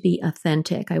you to be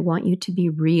authentic. I want you to be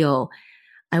real.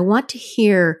 I want to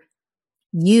hear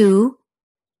you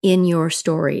in your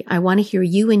story. I want to hear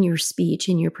you in your speech,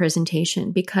 in your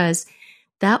presentation, because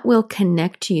that will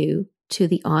connect you to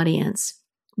the audience.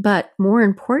 But more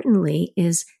importantly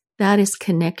that is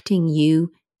connecting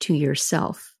you to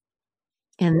yourself.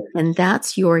 And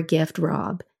that's your gift,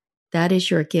 Rob. That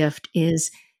is your gift, is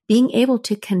being able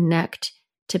to connect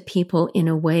to people in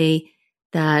a way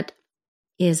that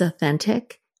is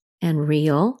authentic and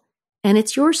real. And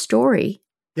it's your story.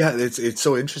 Yeah, it's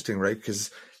so interesting, right?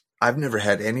 Because I've never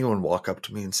had anyone walk up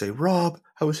to me and say, Rob,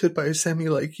 I was hit by a semi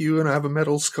like you and I have a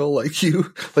metal skull like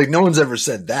you. Like, no one's ever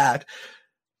said that.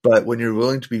 But when you're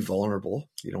willing to be vulnerable,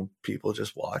 people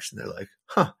just watch and they're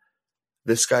like,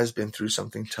 this guy's been through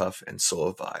something tough and so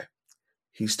have I.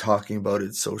 He's talking about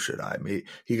it, so should I. Maybe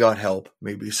he got help,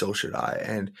 maybe so should I.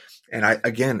 And I,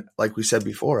 again, like we said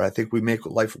before, I think we make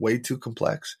life way too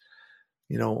complex.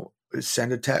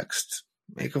 Send a text,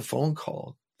 make a phone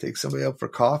call, take somebody out for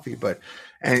coffee.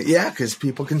 Because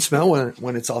people can smell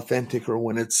when it's authentic or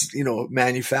when it's,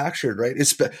 manufactured, right?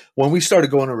 When we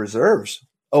started going to reserves,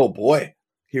 oh boy,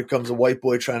 here comes a white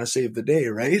boy trying to save the day,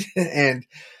 right? And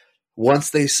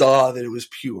once they saw that it was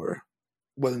pure,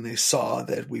 when they saw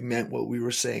that we meant what we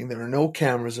were saying, there were no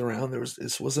cameras around.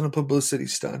 This wasn't a publicity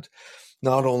stunt.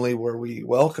 Not only were we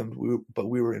welcomed, but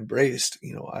we were embraced. They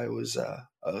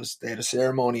had a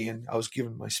ceremony and I was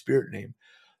given my spirit name.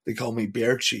 They called me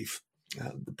Bear Chief,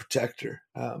 the protector.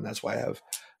 That's why I have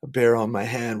a bear on my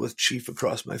hand with Chief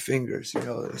across my fingers.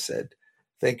 They said,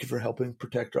 thank you for helping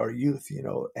protect our youth,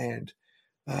 and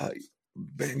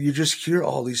you just hear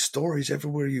all these stories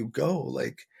everywhere you go.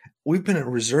 Like, we've been at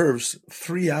reserves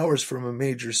 3 hours from a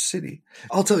major city.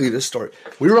 I'll tell you this story.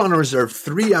 We were on a reserve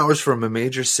 3 hours from a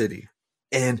major city,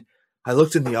 and I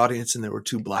looked in the audience and there were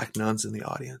 2 black nuns in the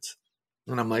audience.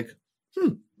 And I'm like,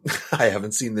 I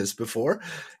haven't seen this before,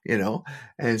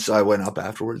 And so I went up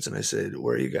afterwards and I said,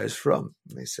 where are you guys from?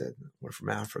 And they said, we're from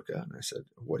Africa. And I said,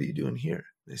 what are you doing here?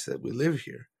 And they said, we live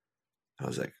here. I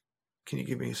was like, can you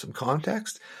give me some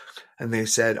context? And they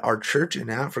said, our church in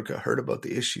Africa heard about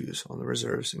the issues on the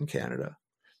reserves in Canada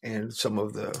and some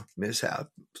of the mishap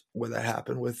where that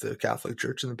happened with the Catholic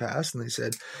Church in the past. And they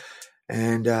said,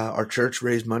 and our church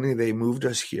raised money. They moved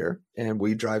us here, and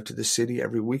we drive to the city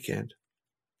every weekend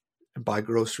and buy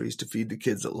groceries to feed the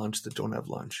kids at lunch that don't have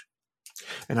lunch.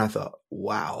 And I thought,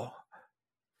 wow,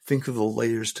 think of the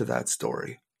layers to that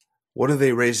story. What are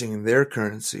they raising in their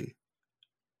currency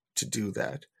to do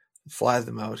that? Fly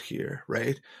them out here,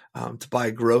 right? To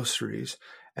buy groceries.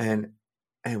 And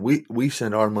we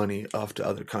send our money off to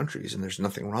other countries, and there's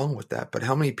nothing wrong with that. But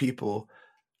how many people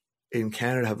in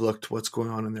Canada have looked what's going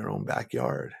on in their own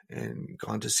backyard and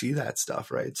gone to see that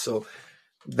stuff, right? So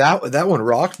that one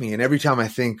rocked me. And every time I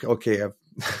think, okay,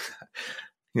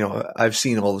 I've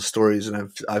seen all the stories and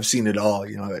I've seen it all,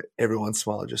 every once in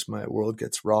a while, just my world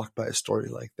gets rocked by a story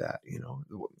like that,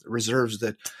 reserves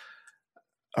that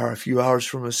are a few hours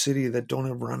from a city that don't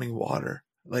have running water.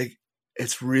 Like,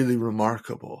 it's really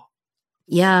remarkable.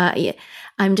 Yeah.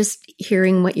 I'm just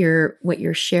hearing what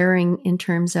you're sharing in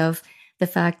terms of the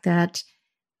fact that,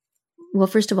 well,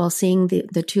 first of all, seeing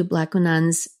the two Black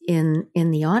nuns in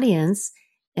the audience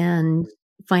and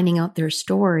finding out their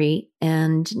story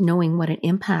and knowing what an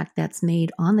impact that's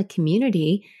made on the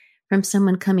community from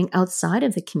someone coming outside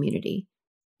of the community,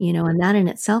 and that in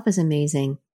itself is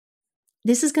amazing.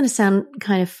 This is going to sound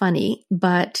kind of funny,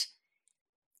 but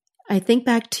I think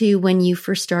back to when you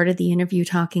first started the interview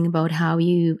talking about how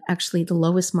you actually, the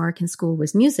lowest mark in school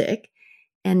was music.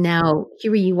 And now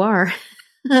here you are,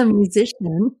 a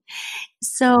musician.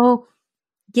 So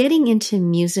getting into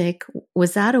music,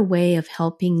 was that a way of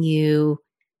helping you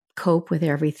cope with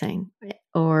everything?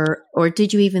 Or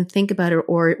did you even think about it?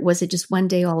 Or was it just one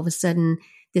day all of a sudden,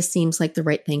 this seems like the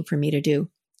right thing for me to do?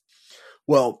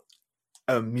 Well,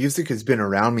 music has been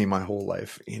around me my whole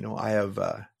life. I have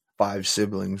 5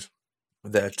 siblings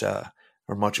that are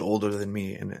much older than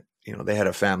me. And, they had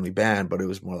a family band, but it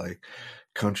was more like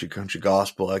country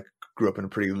gospel. I grew up in a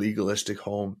pretty legalistic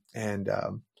home. And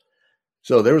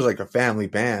so there was like a family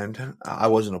band. I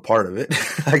wasn't a part of it.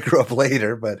 I grew up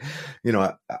later, but,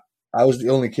 I was the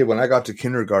only kid. When I got to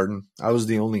kindergarten, I was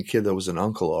the only kid that was an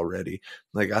uncle already.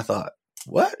 Like, I thought,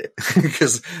 what?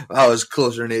 Because I was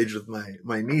closer in age with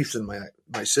my niece and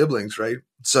my siblings, right?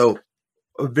 So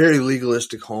a very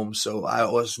legalistic home. So I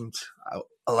wasn't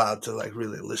allowed to like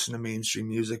really listen to mainstream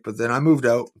music. But then I moved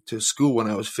out to school when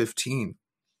I was 15,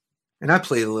 and I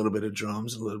played a little bit of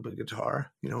drums, a little bit of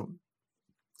guitar,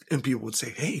 and people would say,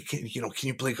 hey, can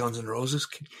you play Guns N' Roses?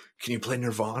 Can you play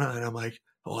Nirvana? And I'm like,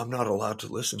 oh, I'm not allowed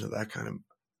to listen to that kind of,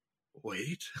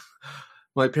 wait,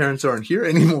 my parents aren't here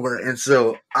anymore. And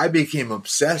so I became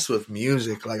obsessed with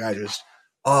music. Like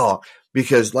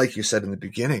because like you said in the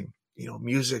beginning,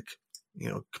 music,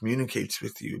 communicates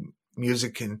with you.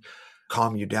 Music can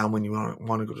calm you down when you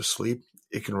want to go to sleep.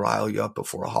 It can rile you up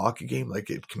before a hockey game. Like,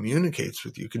 it communicates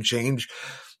with you. It can change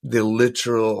the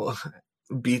literal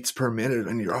beats per minute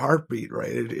in your heartbeat,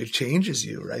 right? It changes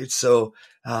you, right? So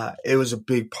it was a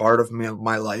big part of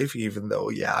my life, even though,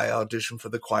 I auditioned for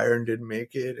the choir and didn't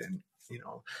make it. And,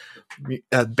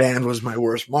 band was my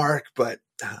worst mark, but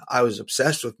I was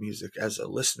obsessed with music as a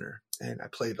listener, and I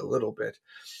played a little bit.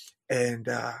 And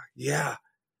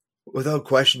without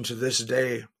question, to this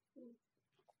day,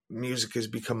 music has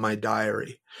become my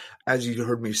diary. As you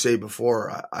heard me say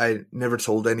before, I never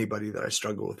told anybody that I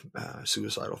struggle with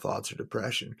suicidal thoughts or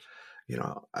depression.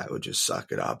 I would just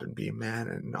suck it up and be a man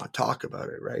and not talk about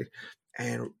it, right?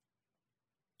 And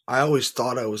I always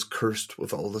thought I was cursed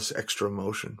with all this extra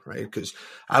emotion, right? Because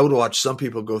I would watch some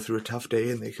people go through a tough day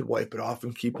and they could wipe it off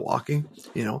and keep walking.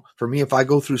 For me, if I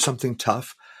go through something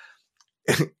tough,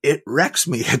 it wrecks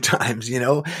me at times.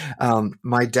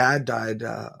 My dad died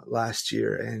last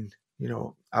year, and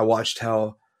I watched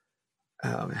how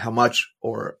much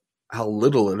or how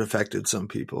little it affected some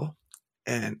people,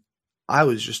 and I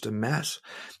was just a mess.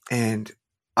 And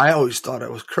I always thought I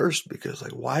was cursed because,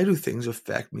 like, why do things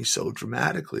affect me so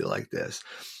dramatically like this?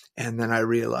 And then I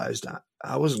realized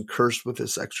I wasn't cursed with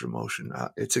this extra emotion.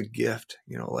 It's a gift,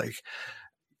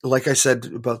 like I said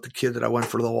about the kid that I went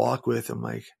for the walk with. I'm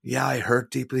like, I hurt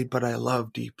deeply, but I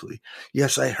love deeply.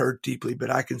 Yes, I hurt deeply,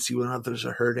 but I can see when others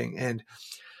are hurting. And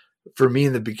for me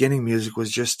in the beginning, music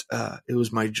was just, it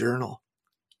was my journal.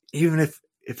 Even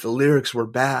if the lyrics were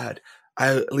bad,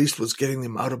 I at least was getting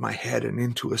them out of my head and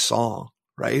into a song,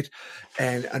 right?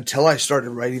 And until I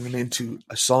started writing them into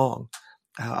a song,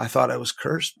 I thought I was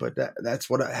cursed, but that's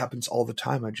what happens all the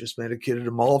time. I just met a kid at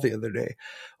a mall the other day.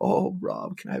 Oh,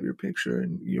 Rob, can I have your picture?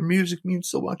 And your music means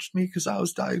so much to me because I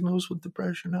was diagnosed with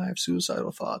depression. I have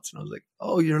suicidal thoughts. And I was like,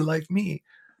 oh, you're like me.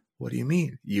 What do you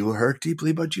mean? You hurt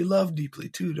deeply, but you love deeply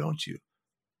too, don't you?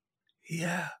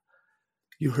 Yeah.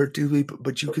 You hurt deeply,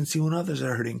 but you can see when others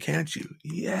are hurting, can't you?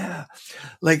 Yeah.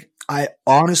 Like, I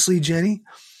honestly, Jenny,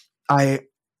 I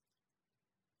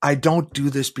don't do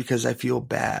this because I feel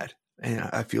bad. And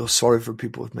I feel sorry for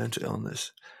people with mental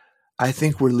illness. I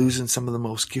think we're losing some of the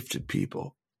most gifted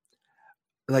people.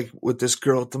 Like with this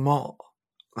girl at the mall.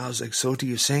 I was like, so do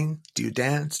you sing? Do you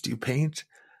dance? Do you paint?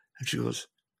 And she goes,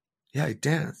 yeah, I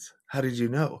dance. How did you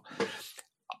know?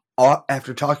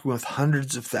 After talking with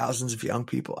hundreds of thousands of young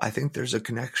people, I think there's a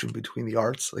connection between the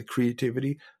arts, like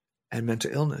creativity, and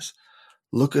mental illness.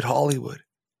 Look at Hollywood.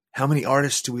 How many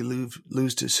artists do we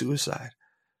lose to suicide?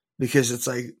 Because it's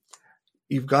like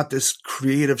you've got this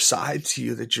creative side to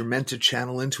you that you're meant to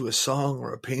channel into a song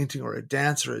or a painting or a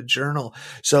dance or a journal.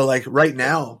 So like right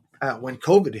now, when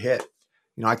COVID hit,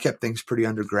 I kept things pretty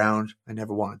underground. I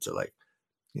never wanted to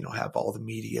have all the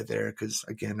media there because,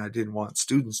 again, I didn't want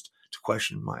students to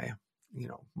question my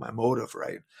motive,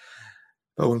 right?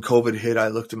 But when COVID hit, I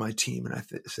looked at my team and I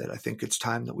said, I think it's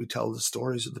time that we tell the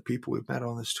stories of the people we've met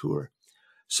on this tour.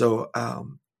 So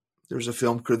there's a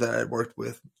film crew that I'd worked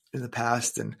with in the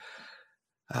past and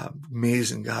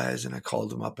amazing guys. And I called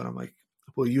them up and I'm like,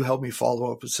 will you help me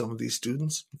follow up with some of these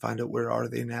students and find out where are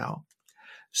they now?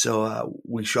 So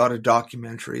we shot a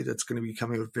documentary that's going to be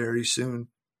coming out very soon.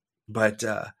 But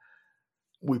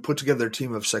we put together a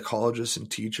team of psychologists and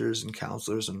teachers and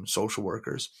counselors and social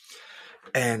workers.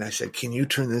 And I said, can you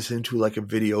turn this into like a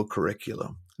video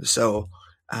curriculum? So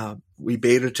we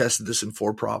beta tested this in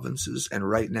 4 provinces. And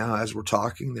right now, as we're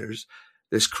talking,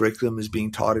 this curriculum is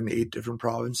being taught in 8 different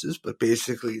provinces. But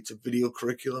basically, it's a video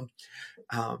curriculum.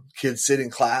 Kids sit in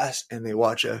class and they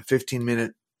watch a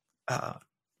 15-minute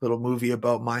little movie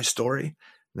about my story.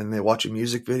 Then they watch a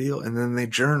music video and then they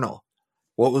journal.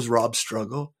 What was Rob's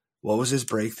struggle? What was his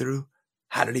breakthrough?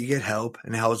 How did he get help?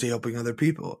 And how is he helping other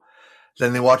people?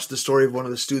 Then they watch the story of one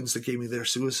of the students that gave me their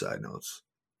suicide notes.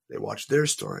 They watch their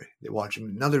story. They watch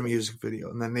another music video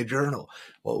and then they journal.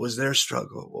 What was their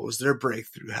struggle? What was their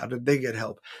breakthrough? How did they get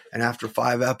help? And after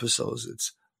 5 episodes,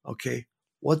 it's, okay,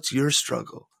 what's your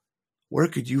struggle? Where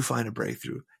could you find a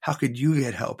breakthrough? How could you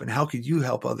get help? And how could you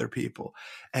help other people?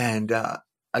 And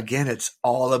again, it's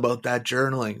all about that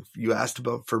journaling. You asked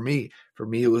about for me,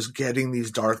 it was getting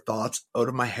these dark thoughts out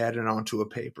of my head and onto a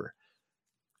paper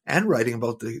and writing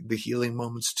about the healing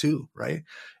moments too. Right.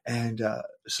 And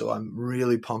so I'm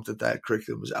really pumped that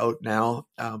curriculum is out now.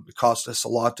 It cost us a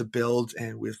lot to build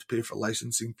and we have to pay for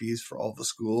licensing fees for all the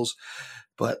schools.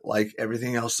 But like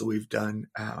everything else that we've done,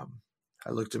 I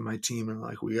looked at my team and I'm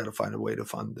like, we got to find a way to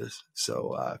fund this.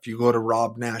 So if you go to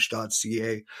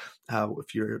robnash.ca,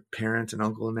 if you're a parent, an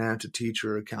uncle, an aunt, a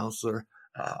teacher, a counselor,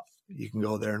 you can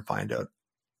go there and find out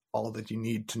all that you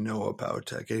need to know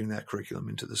about getting that curriculum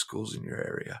into the schools in your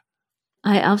area.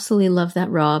 I absolutely love that,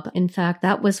 Rob. In fact,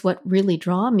 that was what really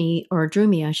drew me,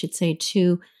 I should say,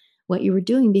 to what you were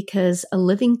doing, because a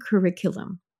living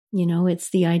curriculum, it's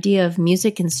the idea of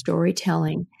music and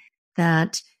storytelling,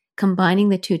 that combining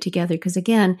the two together, because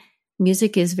again,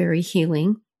 music is very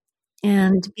healing,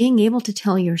 and being able to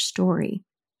tell your story,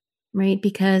 right?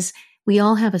 Because we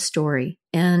all have a story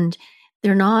and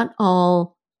they're not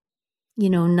all,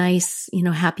 nice,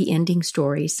 happy ending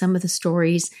stories. Some of the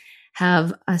stories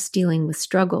have us dealing with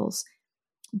struggles,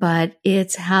 but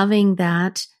it's having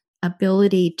that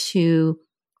ability to,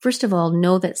 first of all,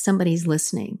 know that somebody's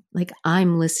listening. Like,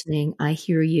 I'm listening. I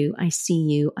hear you. I see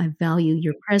you. I value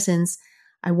your presence.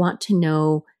 I want to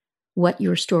know what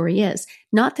your story is.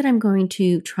 Not that I'm going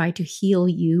to try to heal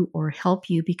you or help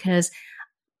you, because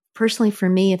personally for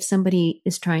me, if somebody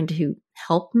is trying to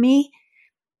help me,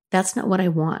 that's not what I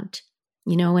want.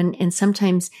 And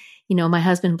sometimes, my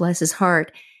husband, bless his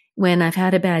heart, when I've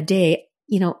had a bad day,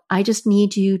 I just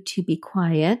need you to be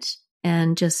quiet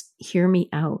and just hear me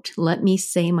out. Let me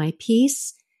say my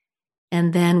piece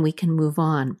and then we can move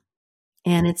on.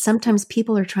 And it's sometimes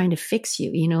people are trying to fix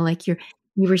you, like you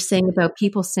were saying about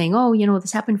people saying, oh,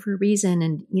 this happened for a reason.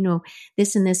 And,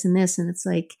 this and this and this. And it's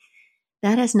like,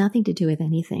 that has nothing to do with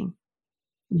anything.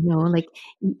 Like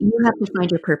you have to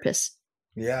find your purpose.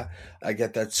 Yeah, I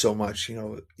get that so much.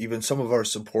 Even some of our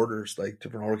supporters, like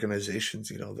different organizations,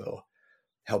 they'll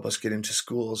help us get into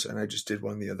schools. And I just did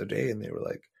one the other day and they were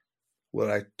like, would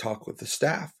I talk with the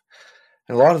staff?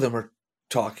 And a lot of them are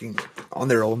talking on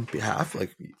their own behalf,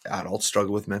 like adults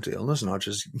struggle with mental illness, not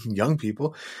just young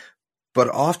people. But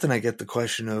often I get the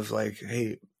question of like,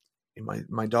 hey,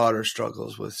 my daughter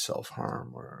struggles with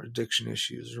self-harm or addiction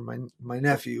issues, or my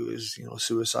nephew is,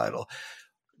 suicidal.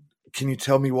 Can you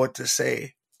tell me what to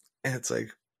say? And it's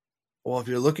like, well, if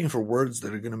you're looking for words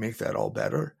that are going to make that all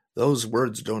better, those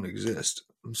words don't exist.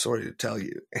 I'm sorry to tell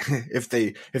you. If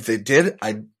they did,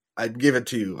 I'd give it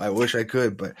to you. I wish I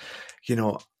could, but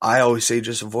I always say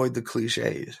just avoid the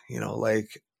cliches.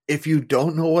 Like if you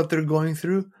don't know what they're going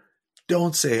through,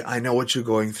 don't say I know what you're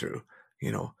going through.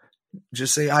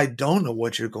 Just say I don't know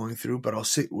what you're going through, but I'll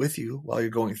sit with you while you're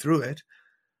going through it.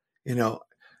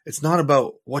 It's not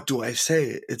about what do I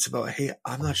say. It's about, hey,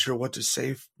 I'm not sure what to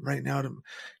say right now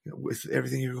with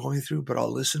everything you're going through, but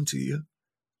I'll listen to you.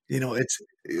 It's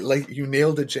like you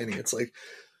nailed it, Jenny. It's like,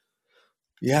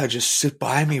 yeah, just sit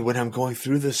by me when I'm going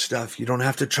through this stuff. You don't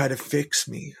have to try to fix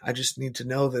me. I just need to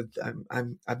know that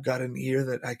I've got an ear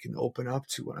that I can open up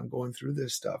to when I'm going through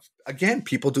this stuff. Again,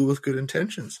 people do with good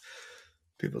intentions.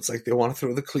 People, it's like they want to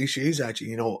throw the cliches at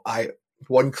you.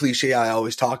 One cliche I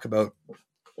always talk about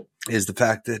is the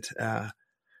fact that a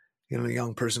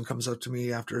young person comes up to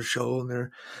me after a show and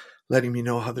they're letting me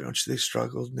know how much they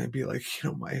struggled, and they'd be like,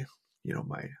 my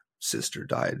sister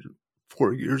died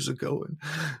 4 years ago, and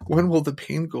when will the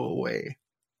pain go away?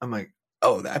 I'm like,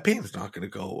 oh, that pain's not going to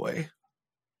go away.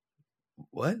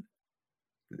 What?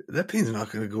 That pain's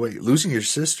not going to go away. Losing your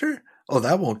sister? Oh,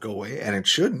 that won't go away. And it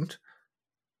shouldn't,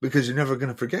 because you're never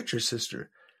going to forget your sister.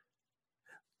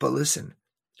 But listen,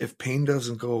 if pain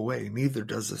doesn't go away, neither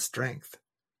does the strength.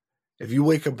 If you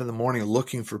wake up in the morning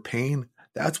looking for pain,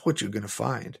 that's what you're going to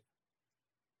find.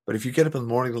 But if you get up in the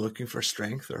morning looking for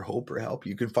strength or hope or help,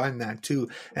 you can find that too.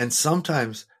 And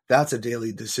sometimes that's a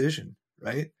daily decision,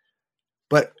 right?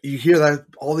 But you hear that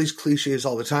all these cliches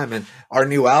all the time. And our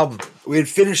new album, we had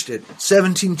finished it,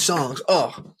 17 songs.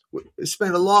 Oh, we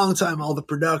spent a long time, all the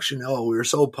production. Oh, we were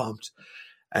so pumped.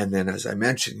 And then, as I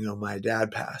mentioned, my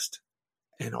dad passed.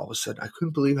 And all of a sudden, I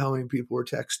couldn't believe how many people were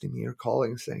texting me or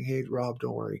calling saying, hey, Rob,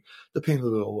 don't worry, the pain will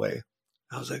go away.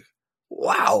 I was like,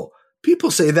 wow.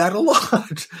 People say that a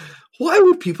lot. Why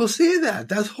would people say that?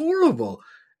 That's horrible.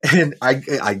 And I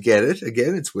get it.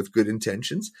 Again, it's with good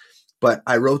intentions. But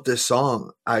I wrote this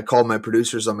song. I called my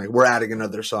producers. I'm like, we're adding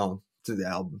another song to the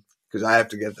album because I have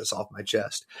to get this off my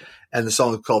chest. And the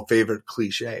song is called Favorite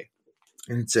Cliche.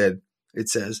 And it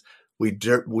says, we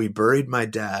buried my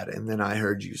dad, and then I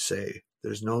heard you say,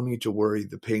 there's no need to worry,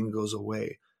 the pain goes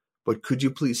away. But could you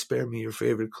please spare me your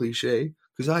favorite cliche?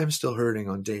 Because I am still hurting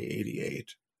on day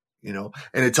 88.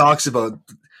 And it talks about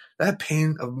that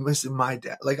pain of missing my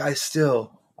dad. Like I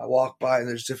walk by and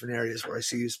there's different areas where I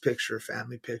see his picture,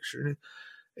 family picture, and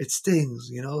it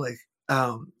stings,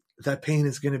 that pain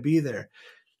is going to be there.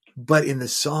 But in the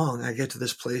song, I get to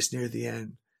this place near the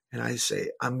end and I say,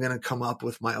 I'm going to come up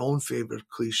with my own favorite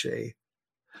cliche.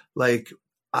 Like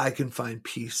I can find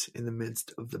peace in the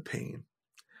midst of the pain.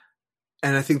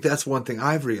 And I think that's one thing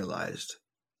I've realized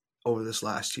over this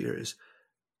last year is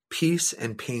peace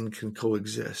and pain can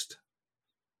coexist.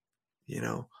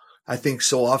 I think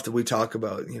so often we talk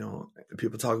about,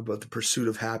 people talk about the pursuit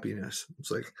of happiness.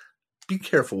 It's like, be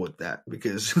careful with that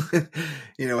because,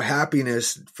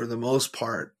 happiness for the most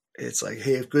part, it's like,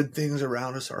 hey, if good things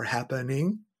around us are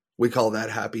happening, we call that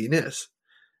happiness.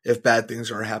 If bad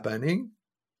things are happening,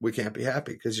 we can't be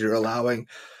happy because you're allowing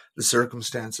the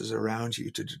circumstances around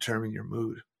you to determine your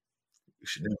mood. You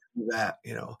should never do that,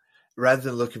 rather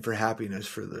than looking for happiness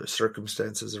for the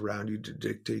circumstances around you to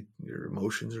dictate your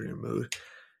emotions or your mood,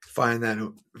 find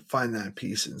that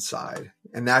peace inside.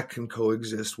 And that can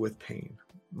coexist with pain.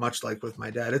 Much like with my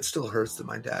dad, it still hurts that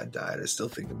my dad died. I still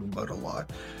think about it a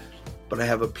lot, but I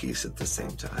have a peace at the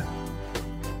same time.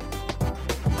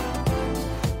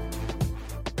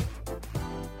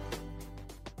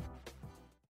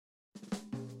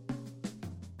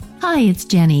 Hi, it's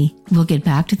Jenny. We'll get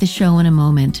back to the show in a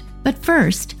moment. But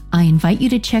first, I invite you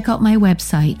to check out my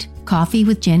website,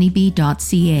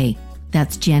 coffeewithjennyb.ca.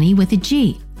 That's Jenny with a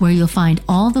G, where you'll find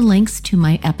all the links to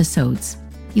my episodes.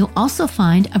 You'll also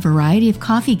find a variety of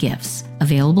coffee gifts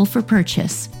available for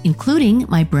purchase, including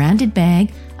my branded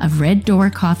bag of Red Door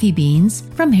coffee beans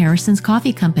from Harrison's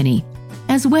Coffee Company.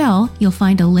 As well, you'll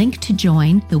find a link to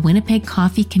join the Winnipeg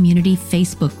Coffee Community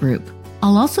Facebook group.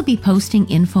 I'll also be posting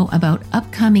info about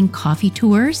upcoming coffee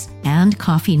tours and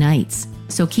coffee nights.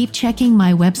 So keep checking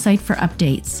my website for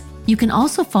updates. You can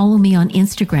also follow me on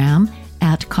Instagram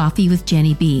at Coffee with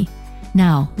Jenny B.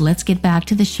 Now, let's get back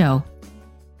to the show.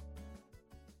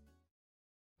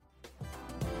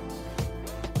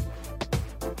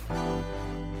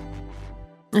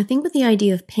 I think with the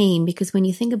idea of pain, because when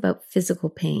you think about physical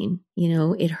pain,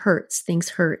 it hurts, things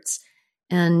hurts.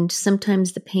 And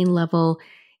sometimes the pain level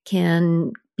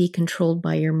can be controlled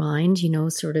by your mind,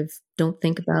 sort of don't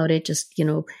think about it, just,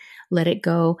 let it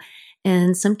go.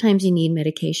 And sometimes you need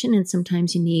medication and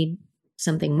sometimes you need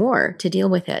something more to deal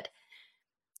with it.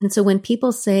 And so when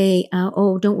people say,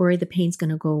 oh, don't worry, the pain's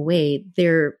going to go away,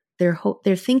 they're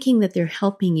thinking that they're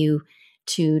helping you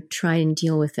to try and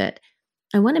deal with it.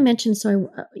 I want to mention, so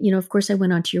of course I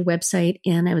went onto your website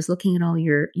and I was looking at all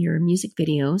your music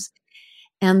videos.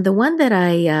 And the one that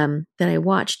I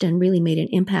watched and really made an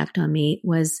impact on me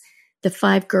was the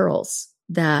 5 girls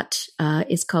that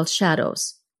is called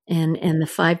Shadows. and the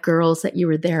 5 girls that you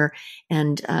were there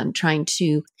and trying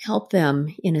to help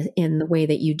them in the way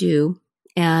that you do.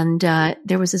 And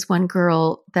there was this one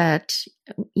girl that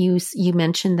you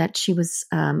mentioned that she was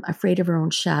afraid of her own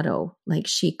shadow, like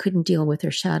she couldn't deal with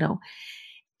her shadow.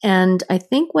 And I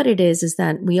think what it is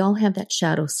that we all have that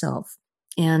shadow self.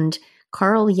 And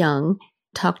Carl Jung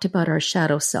talked about our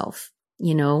shadow self,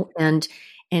 and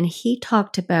he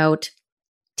talked about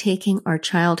taking our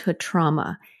childhood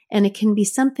trauma. And it can be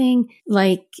something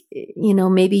like,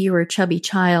 maybe you were a chubby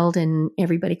child and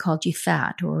everybody called you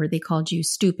fat, or they called you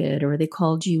stupid, or they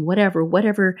called you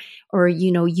whatever, or,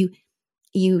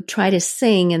 you try to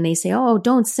sing and they say, oh,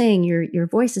 don't sing. Your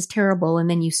voice is terrible. And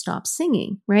then you stop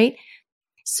singing, right?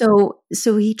 So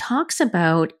he talks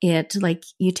about it like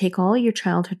you take all your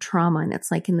childhood trauma and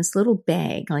it's like in this little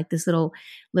bag, like this little,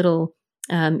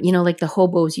 like the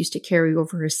hobos used to carry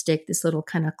over a stick, this little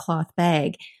kind of cloth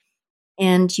bag.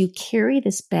 And you carry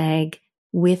this bag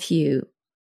with you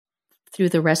through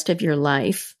the rest of your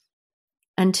life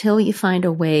until you find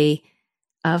a way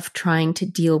of trying to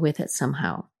deal with it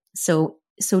somehow. So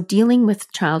dealing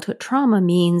with childhood trauma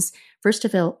means, first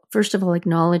of all,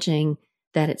 acknowledging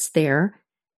that it's there,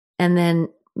 and then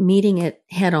meeting it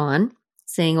head on,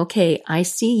 saying, okay, I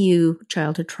see you,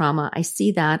 childhood trauma. I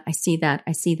see that. I see that.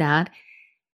 I see that.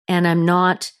 And I'm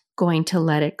not going to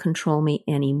let it control me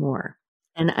anymore.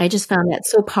 And I just found that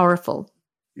so powerful.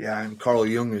 Yeah, and Carl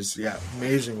Jung is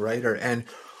amazing writer. And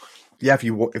if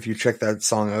you check that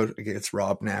song out, it's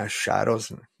Rob Nash, Shadows.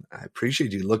 And I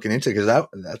appreciate you looking into it because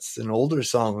that's an older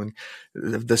song.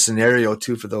 And the scenario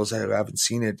too, for those who haven't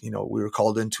seen it, we were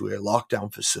called into a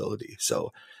lockdown facility.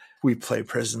 So we play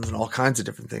prisons and all kinds of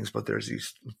different things, but there's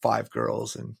these 5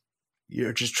 girls and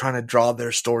you're just trying to draw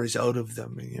their stories out of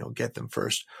them and, get them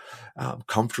first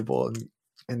comfortable.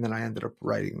 And then I ended up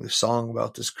writing this song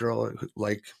about this girl,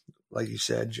 like you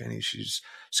said, Jenny, she's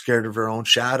scared of her own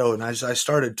shadow. And as I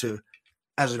started to,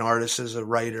 as an artist, as a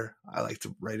writer, I like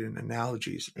to write in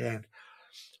analogies. And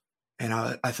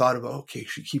I thought about, okay,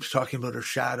 she keeps talking about her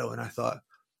shadow. And I thought,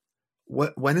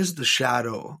 when is the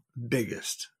shadow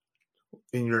biggest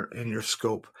in your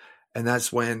scope? And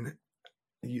that's when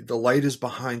the light is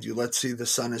behind you. Let's see, the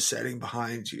sun is setting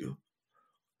behind you.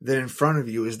 Then in front of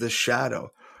you is this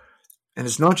shadow. And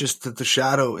it's not just that the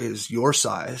shadow is your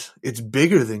size, it's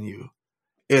bigger than you.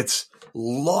 It's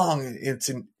long, it's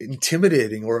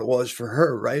intimidating, or it was for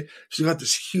her, right? She got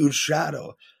this huge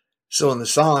shadow. So in the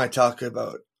song, I talk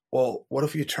about, well, what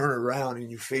if you turn around and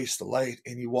you face the light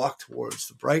and you walk towards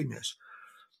the brightness?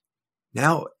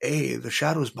 Now, the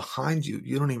shadow is behind you.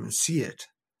 You don't even see it,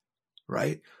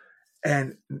 right?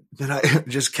 And then I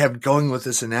just kept going with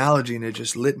this analogy and it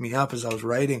just lit me up as I was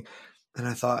writing. And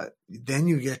I thought, then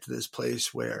you get to this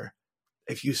place where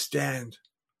if you stand,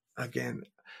 again,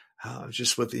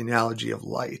 just with the analogy of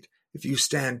light, if you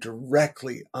stand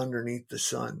directly underneath the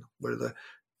sun, where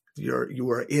you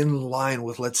are in line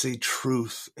with, let's say,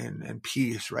 truth and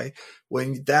peace, right?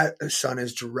 When that sun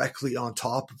is directly on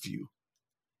top of you,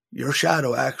 your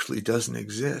shadow actually doesn't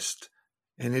exist,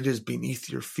 and it is beneath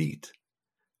your feet.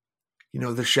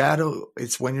 The shadow,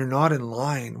 it's when you're not in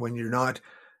line, when you're not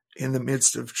in the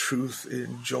midst of truth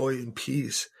and joy and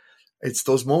peace. It's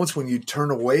those moments when you turn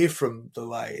away from the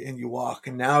light and you walk,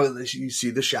 and now you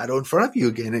see the shadow in front of you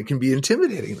again. It can be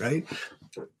intimidating, right?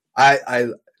 I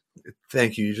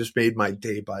thank you. You just made my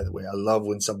day, by the way. I love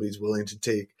when somebody's willing to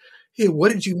take, hey,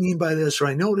 what did you mean by this? Or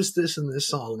I noticed this in this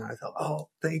song. And I thought, oh,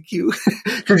 thank you.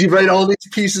 Because you write all these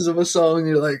pieces of a song and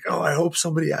you're like, oh, I hope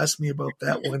somebody asks me about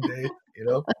that one day,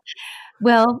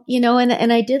 Well,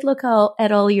 and I did look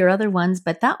at all your other ones,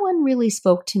 but that one really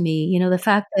spoke to me. The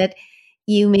fact that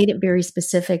you made it very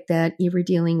specific that you were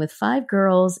dealing with 5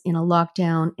 girls in a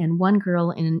lockdown, and one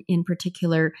girl in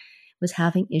particular was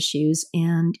having issues,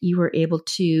 and you were able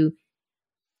to,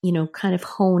 kind of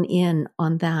hone in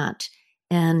on that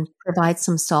and provide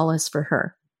some solace for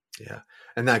her. Yeah.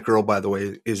 And that girl, by the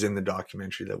way, is in the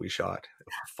documentary that we shot,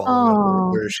 following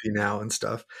up where is she now and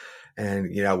stuff. And,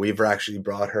 we've actually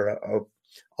brought her out.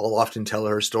 I'll often tell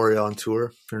her story on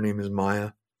tour. Her name is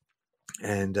Maya.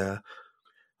 And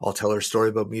I'll tell her story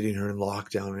about meeting her in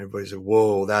lockdown. And everybody's like,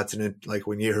 whoa, like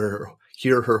when you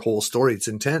hear her whole story, it's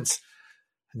intense.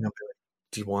 And they'll be like,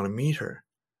 do you want to meet her?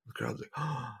 The girl's like,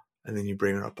 oh. And then you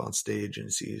bring her up on stage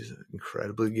and she's an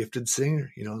incredibly gifted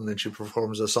singer, and then she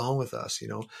performs a song with us,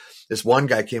 This one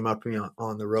guy came up to me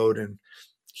on the road and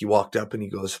he walked up and he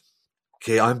goes,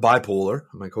 okay, I'm bipolar.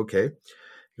 I'm like, okay.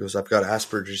 He goes, I've got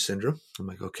Asperger's syndrome. I'm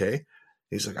like, okay.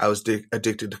 He's like, I was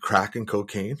addicted to crack and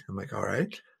cocaine. I'm like, all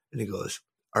right. And he goes,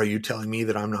 are you telling me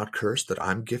that I'm not cursed, that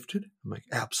I'm gifted? I'm like,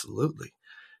 absolutely.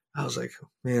 I was like,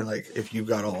 man, like if you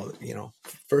got all,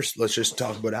 first let's just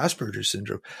talk about Asperger's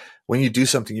syndrome. When you do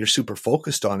something, you're super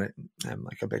focused on it. I'm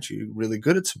like, I bet you're really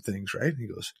good at some things, right? And he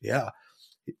goes, yeah.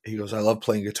 He goes, I love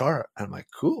playing guitar. And I'm like,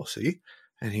 cool, see?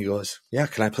 And he goes, yeah,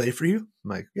 can I play for you?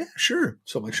 I'm like, yeah, sure.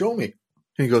 So I'm like, show me.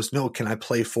 And he goes, no, can I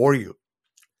play for you?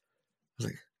 I was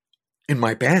like, in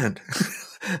my band.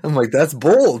 I'm like, that's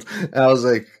bold. And I was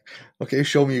like, okay,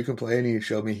 show me you can play. And he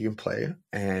showed me he can play.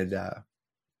 And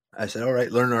I said, all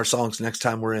right, learn our songs next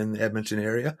time we're in the Edmonton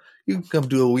area. You can come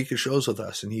do a week of shows with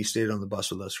us. And he stayed on the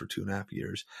bus with us for 2.5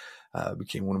 years.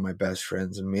 Became one of my best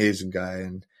friends, an amazing guy.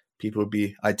 And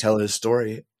I'd tell his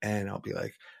story and I'll be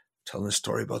like, telling a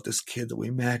story about this kid that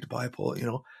we met, bipolar,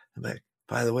 I'm like,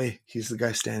 by the way, he's the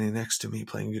guy standing next to me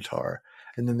playing guitar.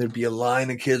 And then there'd be a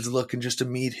line of kids looking just to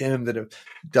meet him that have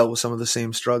dealt with some of the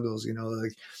same struggles,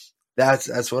 like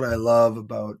that's what I love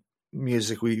about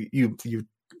music. You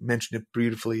mentioned it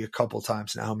beautifully a couple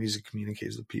times now, how music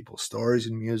communicates with people, stories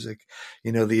and music.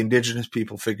 The indigenous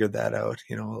people figured that out,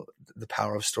 the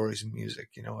power of stories and music,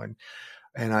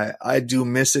 and I do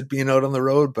miss it being out on the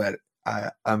road, but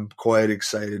I'm quite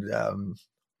excited,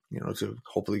 to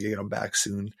hopefully get them back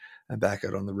soon and back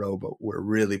out on the road. But we're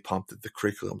really pumped that the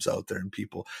curriculum's out there and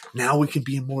people, now we can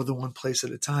be in more than one place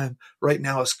at a time. Right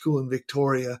now, a school in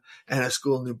Victoria and a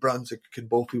school in New Brunswick can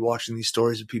both be watching these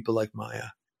stories of people like Maya.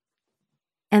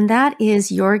 And that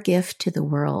is your gift to the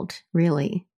world,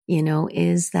 really,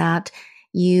 is that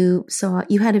you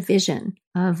had a vision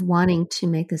of wanting to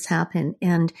make this happen.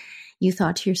 And you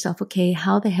thought to yourself, okay,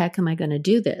 how the heck am I going to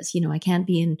do this? I can't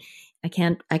be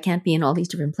in all these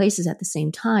different places at the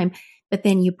same time. But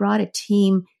then you brought a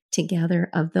team together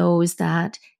of those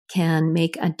that can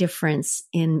make a difference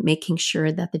in making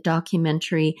sure that the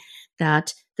documentary,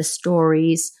 that the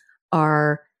stories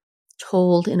are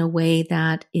told in a way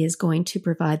that is going to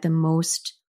provide the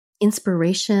most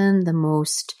inspiration, the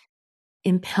most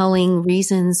impelling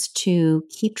reasons to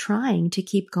keep trying, to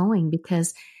keep going,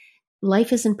 because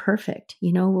life isn't perfect.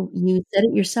 You said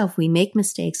it yourself. We make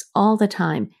mistakes all the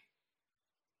time.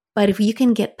 But if you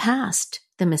can get past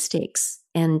the mistakes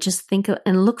and just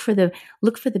and look for the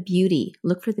beauty,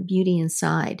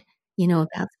 inside,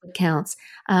 that's what counts.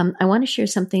 I want to share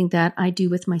something that I do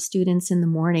with my students in the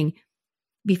morning.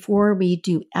 Before we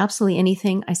do absolutely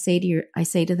anything, I say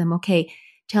to them, okay,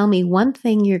 tell me one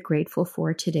thing you're grateful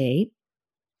for today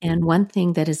and one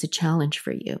thing that is a challenge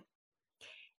for you.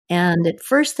 And at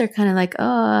first they're kind of like,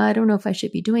 oh, I don't know if I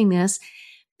should be doing this.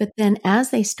 But then as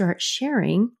they start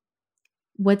sharing,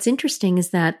 what's interesting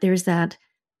is that there's that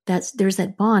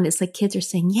bond. It's like kids are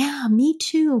saying, yeah, me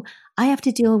too. I have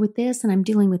to deal with this and I'm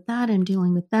dealing with that. I'm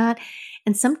dealing with that.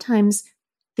 And sometimes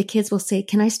the kids will say,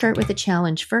 can I start with a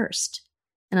challenge first?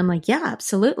 And I'm like, yeah,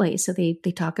 absolutely. So they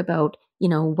talk about,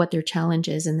 what their challenge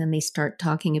is, and then they start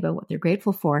talking about what they're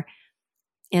grateful for.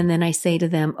 And then I say to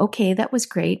them, okay, that was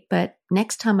great, but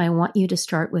next time I want you to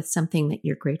start with something that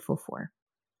you're grateful for.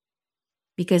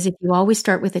 Because if you always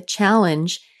start with a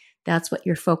challenge, that's what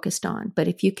you're focused on. But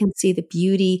if you can see the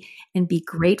beauty and be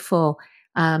grateful,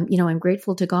 I'm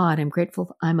grateful to God. I'm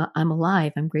grateful I'm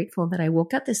alive. I'm grateful that I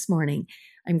woke up this morning.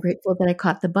 I'm grateful that I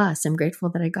caught the bus. I'm grateful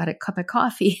that I got a cup of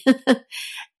coffee.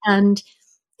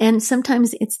 And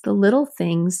sometimes it's the little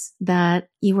things that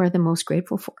you are the most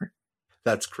grateful for.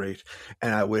 That's great.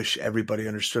 And I wish everybody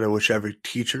understood. I wish every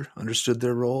teacher understood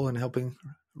their role in helping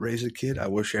raise a kid. I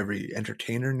wish every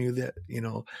entertainer knew that,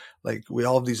 like we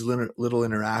all have these little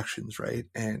interactions, right?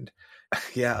 And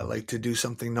yeah, like to do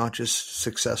something not just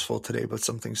successful today, but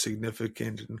something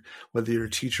significant. And whether you're a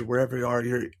teacher, wherever you are,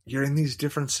 you're in these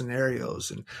different scenarios,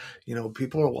 and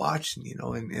people are watching,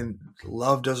 and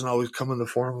love doesn't always come in the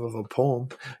form of a poem.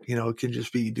 It can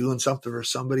just be doing something for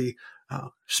somebody.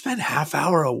 Spend half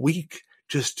hour a week,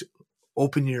 just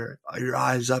open your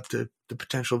eyes up to the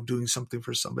potential of doing something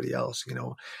for somebody else,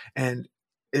 and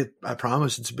I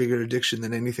promise it's a bigger addiction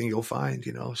than anything you'll find,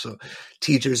 so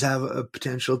teachers have a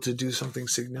potential to do something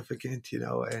significant,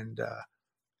 and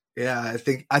I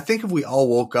think if we all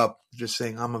woke up just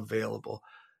saying I'm available,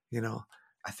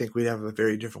 I think we'd have a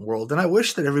very different world. And I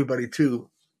wish that everybody too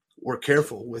were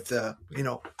careful with,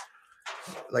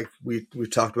 like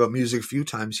we've talked about music a few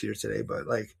times here today, but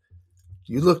like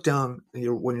you look down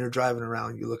when you're driving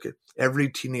around, you look at every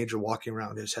teenager walking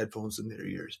around has headphones in their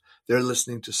ears. They're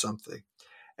listening to something.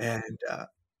 And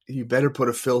you better put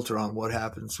a filter on what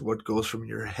happens, what goes from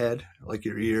your head, like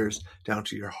your ears, down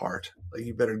to your heart. Like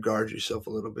you better guard yourself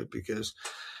a little bit because,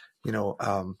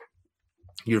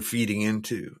 you're feeding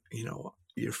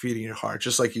your heart.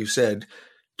 Just like you said,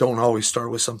 don't always start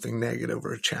with something negative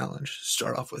or a challenge.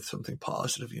 Start off with something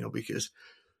positive, because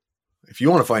if you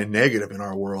want to find negative in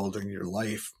our world and your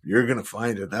life, you're going to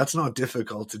find it. That's not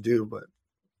difficult to do, but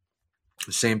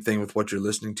the same thing with what you're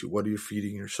listening to. What are you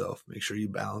feeding yourself? Make sure you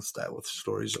balance that with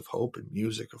stories of hope and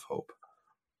music of hope.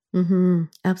 Mm-hmm.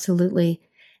 Absolutely.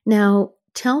 Now,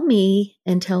 tell me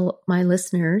and tell my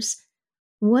listeners,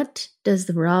 what does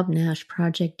the Rob Nash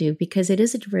Project do? Because it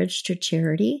is a registered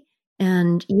charity,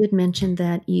 and you had mentioned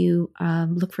that you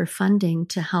look for funding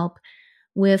to help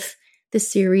with the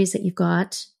series that you've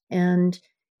got, and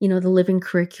the living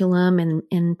curriculum,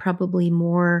 and probably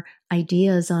more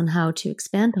ideas on how to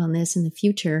expand on this in the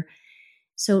future.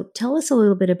 So tell us a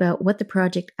little bit about what the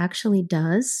project actually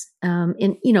does.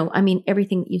 Everything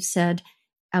that you've said,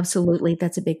 absolutely,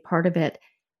 that's a big part of it.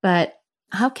 But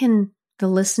how can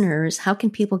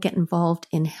people get involved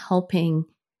in helping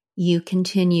you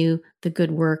continue the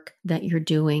good work that you're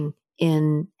doing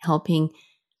in helping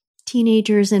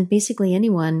teenagers and basically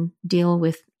anyone deal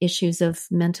with issues of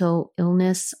mental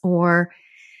illness or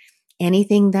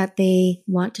anything that they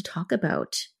want to talk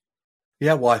about?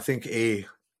 Yeah, well, I think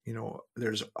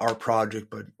there's our project,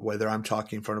 but whether I'm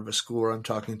talking in front of a school or I'm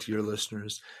talking to your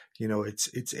listeners,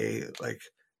 it's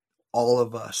all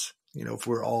of us, if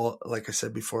we're all, like I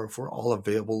said before, if we're all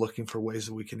available looking for ways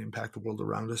that we can impact the world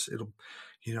around us, it'll,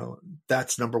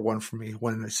 that's number one for me.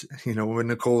 When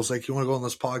Nicole's like, you want to go on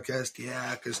this podcast?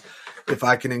 Yeah. Cause if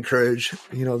I can encourage,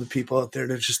 the people out there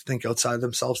to just think outside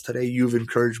themselves today, you've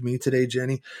encouraged me today,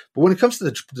 Jenny. But when it comes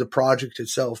to the project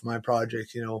itself, my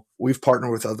project, we've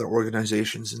partnered with other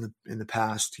organizations in the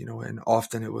past, and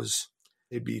often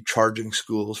they'd be charging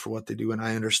schools for what they do. And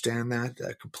I understand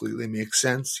that completely makes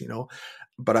sense,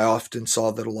 but I often saw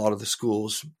that a lot of the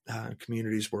schools,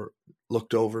 communities were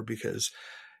looked over because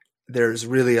there's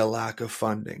really a lack of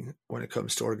funding when it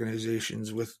comes to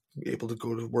organizations with able to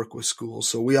go to work with schools.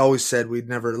 So we always said we'd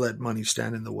never let money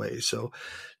stand in the way. So,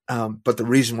 but the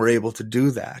reason we're able to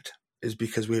do that is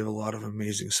because we have a lot of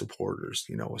amazing supporters,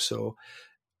 so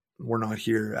we're not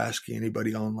here asking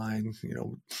anybody online,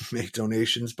 make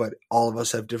donations, but all of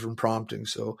us have different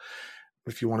promptings. So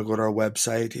if you want to go to our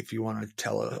website, if you want to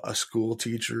tell a school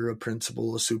teacher, a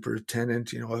principal, a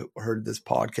superintendent, I heard this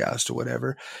podcast or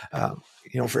whatever,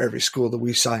 for every school that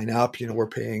we sign up, we're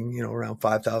paying, around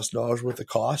 $5,000 worth of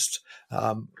cost.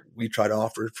 We try to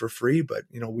offer it for free, but,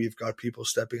 we've got people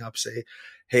stepping up, say,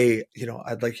 hey,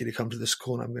 I'd like you to come to the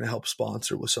school and I'm going to help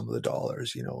sponsor with some of the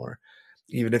dollars, or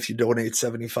even if you donate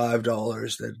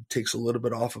 $75, that takes a little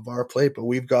bit off of our plate. But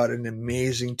we've got an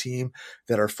amazing team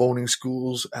that are phoning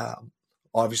schools.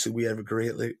 Obviously, we have a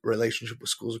great relationship with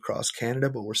schools across Canada,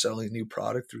 but we're selling a new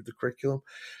product through the curriculum.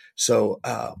 So,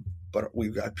 but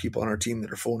we've got people on our team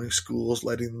that are phoning schools,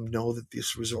 letting them know that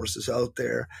this resource is out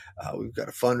there. We've got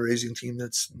a fundraising team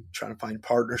that's trying to find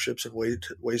partnerships and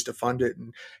ways to fund it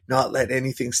and not let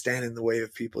anything stand in the way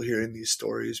of people hearing these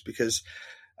stories, because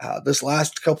this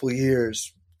last couple of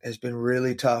years has been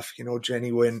really tough.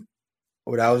 Jenny, when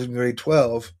I was in grade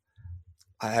 12,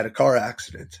 I had a car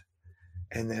accident.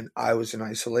 And then I was in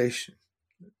isolation.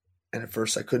 And at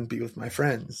first I couldn't be with my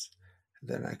friends.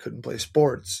 Then I couldn't play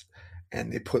sports.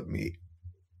 And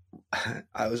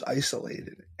I was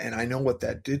isolated. And I know what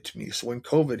that did to me. So when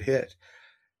COVID hit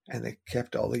and they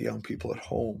kept all the young people at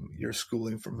home, you're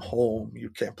schooling from home, you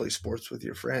can't play sports with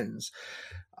your friends.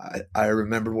 I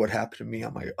remember what happened to me.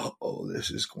 I'm like, oh,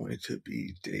 this is going to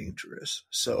be dangerous.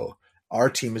 So our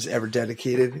team is ever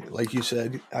dedicated, like you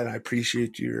said, and I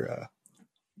appreciate your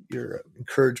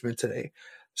encouragement today,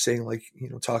 saying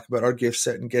talk about our gift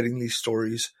set and getting these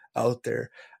stories out there.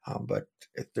 But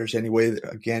if there's any way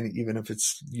that, again, even if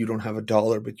it's, you don't have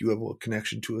 $1, but you have a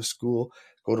connection to a school,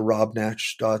 go to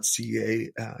robnatch.ca,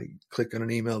 click on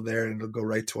an email there and it'll go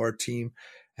right to our team.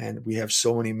 And we have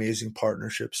so many amazing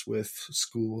partnerships with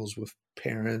schools, with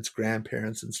parents,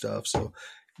 grandparents and stuff. So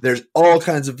there's all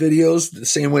kinds of videos, the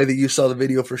same way that you saw the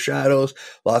video for Shadows,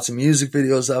 lots of music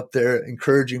videos up there,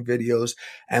 encouraging videos.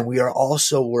 And we are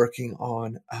also working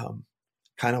on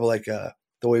kind of like the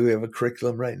way we have a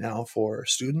curriculum right now for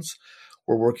students.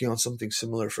 We're working on something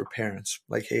similar for parents.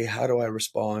 Like, hey, how do I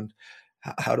respond?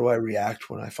 How do I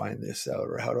react when I find this out?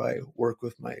 Or how do I work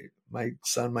with my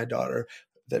son, my daughter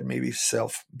that maybe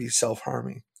be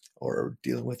self-harming or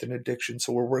dealing with an addiction?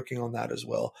 So we're working on that as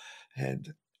well.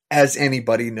 And as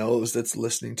anybody knows that's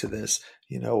listening to this,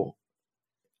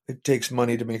 it takes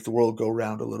money to make the world go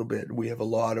round a little bit. We have a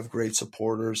lot of great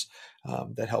supporters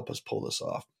that help us pull this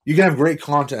off. You can have great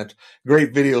content,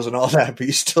 great videos and all that, but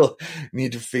you still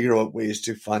need to figure out ways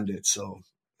to fund it. So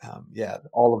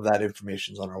all of that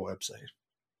information is on our website.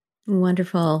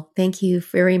 Wonderful. Thank you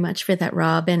very much for that,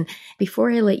 Rob. And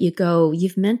before I let you go,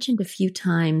 you've mentioned a few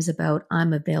times about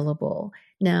I'm available.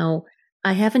 Now,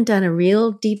 I haven't done a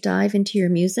real deep dive into your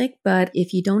music, but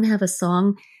if you don't have a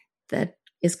song that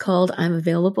is called I'm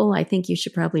Available, I think you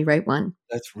should probably write one.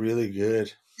 That's really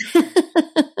good.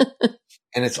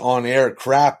 And it's on air.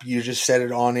 Crap, you just said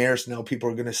it on air, so now people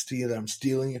are going to steal it. I'm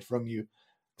stealing it from you.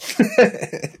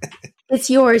 It's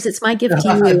yours. It's my gift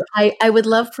to you. I would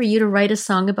love for you to write a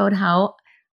song about how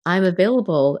I'm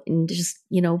available and just,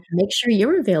 make sure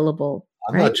you're available.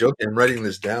 I'm not joking. I'm writing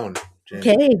this down, Jane.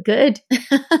 Okay, good.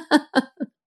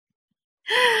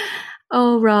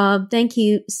 Oh, Rob, thank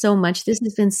you so much. This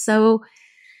has been such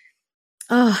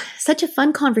a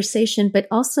fun conversation, but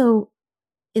also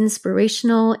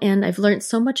inspirational. And I've learned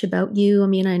so much about you. I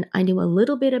mean, I knew a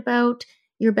little bit about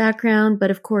your background,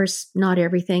 but of course, not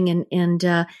everything.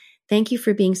 And thank you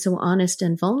for being so honest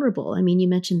and vulnerable. I mean, you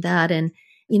mentioned that. And,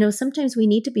 sometimes we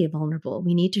need to be vulnerable.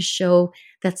 We need to show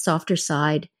that softer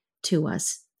side to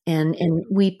us. And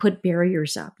we put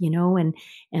barriers up, and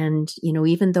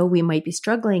even though we might be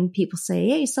struggling, people say,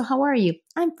 hey, so how are you?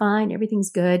 I'm fine. Everything's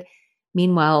good.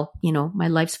 Meanwhile, my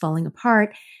life's falling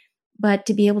apart. But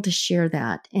to be able to share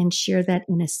that and share that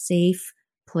in a safe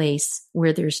place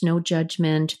where there's no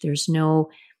judgment, there's no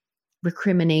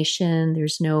recrimination,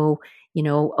 there's no,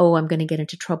 oh, I'm going to get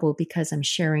into trouble because I'm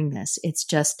sharing this. It's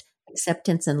just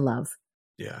acceptance and love.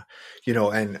 Yeah.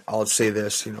 And I'll say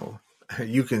this,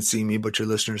 you can see me, but your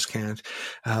listeners can't.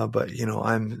 But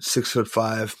I'm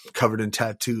 6'5", covered in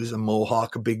tattoos, a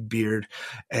mohawk, a big beard.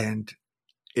 And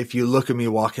if you look at me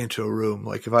walk into a room,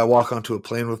 like if I walk onto a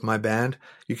plane with my band,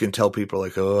 you can tell people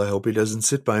like, oh, I hope he doesn't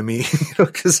sit by me,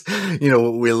 because,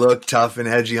 we look tough and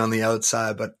edgy on the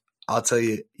outside. But I'll tell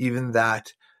you, even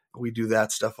that, we do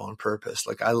that stuff on purpose.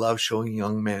 Like I love showing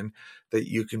young men that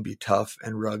you can be tough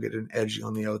and rugged and edgy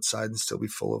on the outside and still be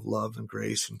full of love and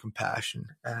grace and compassion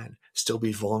and still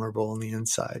be vulnerable on the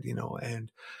inside, and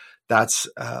that's,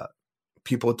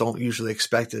 people don't usually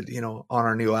expect it. On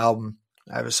our new album,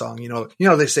 I have a song,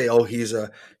 they say, oh, he's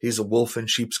a wolf in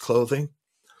sheep's clothing.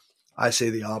 I say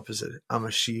the opposite. I'm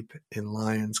a sheep in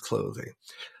lion's clothing.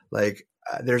 Like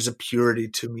there's a purity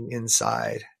to me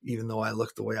inside, even though I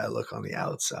look the way I look on the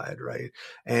outside. Right.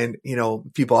 And,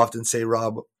 people often say,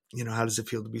 Rob, how does it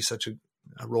feel to be such a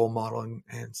role model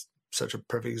and such a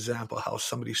perfect example of how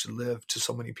somebody should live to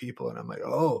so many people? And I'm like,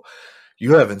 oh,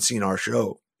 you haven't seen our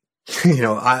show.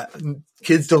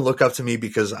 Kids don't look up to me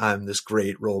because I'm this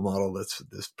great role model that's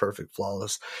this perfect,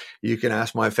 flawless. You can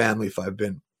ask my family if I've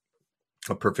been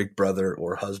a perfect brother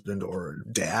or husband or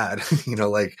dad.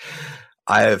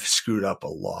 I have screwed up a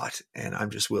lot, and I'm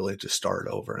just willing to start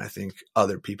over. And I think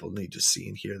other people need to see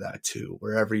and hear that too.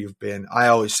 Wherever you've been, I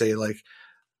always say, like,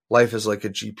 life is like a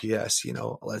GPS.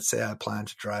 Let's say I plan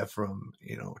to drive from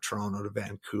Toronto to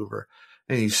Vancouver,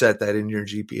 and you set that in your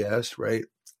GPS, right?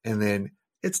 And then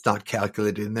it's not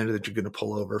calculated in there that you're going to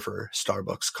pull over for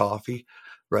Starbucks coffee,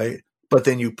 right? But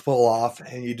then you pull off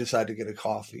and you decide to get a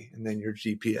coffee, and then your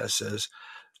GPS says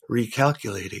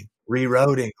recalculating,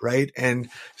 rerouting, right? And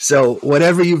so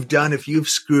whatever you've done, if you've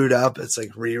screwed up, it's like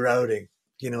rerouting,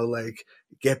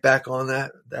 get back on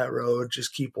that road,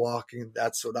 just keep walking.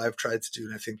 That's what I've tried to do.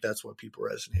 And I think that's what people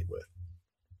resonate with.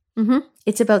 Mm-hmm.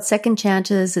 It's about second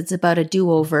chances. It's about a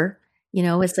do-over.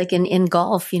 It's like in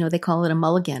golf, they call it a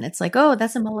mulligan. It's like, oh,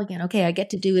 that's a mulligan. Okay, I get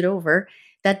to do it over.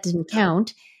 That didn't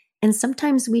count. And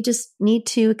sometimes we just need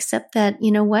to accept that,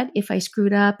 what, if I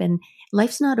screwed up and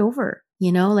life's not over,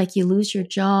 like you lose your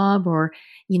job or,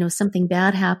 something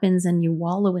bad happens and you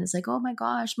wallow and it's like, oh my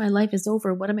gosh, my life is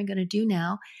over. What am I going to do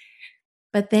now?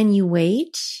 But then you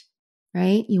wait,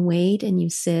 right? You wait and you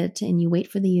sit and you wait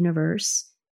for the universe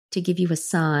to give you a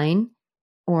sign.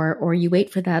 Or you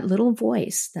wait for that little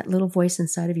voice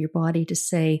inside of your body to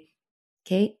say,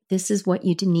 okay, this is what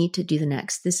you need to do the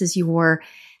next. This is your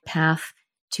path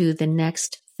to the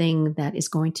next thing that is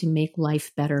going to make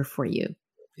life better for you.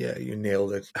 Yeah, you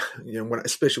nailed it.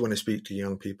 Especially when I speak to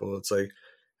young people, it's like,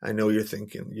 I know you're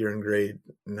thinking you're in grade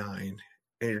 9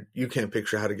 and you can't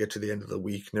picture how to get to the end of the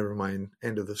week, never mind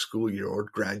end of the school year or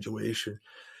graduation.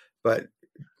 But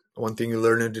one thing you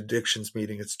learn in addictions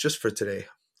meeting, it's just for today.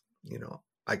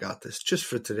 I got this. Just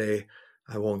for today,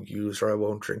 I won't use or I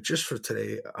won't drink. Just for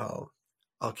today, I'll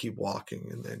keep walking.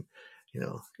 And then,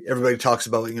 everybody talks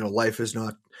about, life is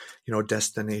not,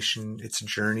 destination, it's a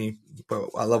journey. But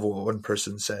I love what one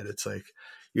person said. It's like,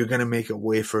 you're going to make it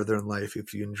way further in life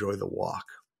if you enjoy the walk.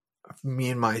 Me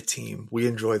and my team, we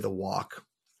enjoy the walk.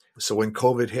 So when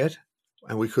COVID hit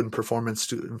and we couldn't perform in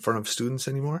front of students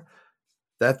anymore,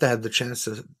 that had the chance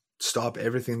to stop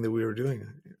everything that we were doing.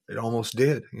 It almost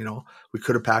did, we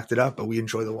could have packed it up, but we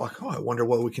enjoy the walk. Oh, I wonder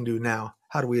what we can do now.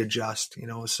 How do we adjust?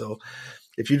 So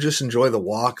if you just enjoy the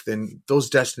walk, then those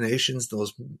destinations,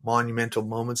 those monumental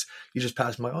moments, you just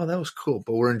pass by, oh, that was cool,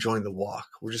 but we're enjoying the walk.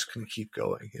 We're just going to keep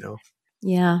going, you know?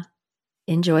 Yeah.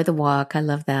 Enjoy the walk. I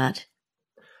love that.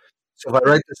 So if I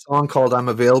write this song called I'm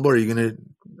Available, are you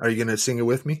going to sing it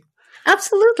with me?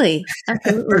 Absolutely.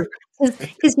 Absolutely.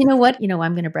 Because you know what?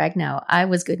 I'm going to brag now. I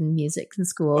was good in music in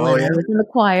school. Oh, and yeah? I was in the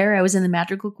choir. I was in the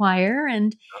madrigal choir.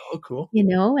 And, Oh, cool.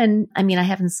 and I mean, I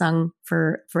haven't sung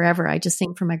for forever. I just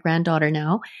sing for my granddaughter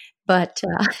now. But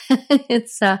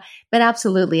but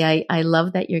absolutely, I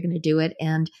love that you're going to do it.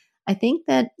 And I think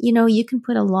that, you can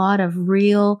put a lot of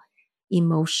real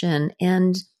emotion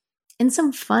and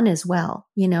some fun as well,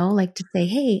 like to say,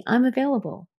 hey, I'm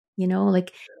available.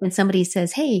 Like when somebody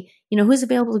says, hey, who's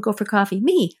available to go for coffee?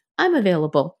 Me, I'm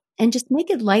available. And just make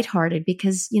it lighthearted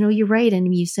because, you're right.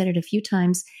 And you said it a few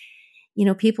times,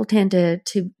 people tend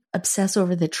to obsess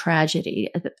over the tragedy,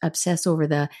 obsess over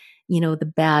the,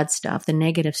 the bad stuff, the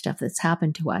negative stuff that's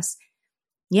happened to us.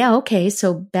 Yeah. Okay.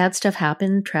 So bad stuff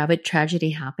happened.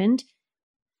 Tragedy happened.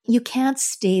 You can't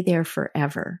stay there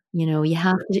forever. You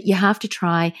have to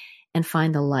try and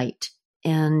find the light,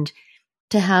 and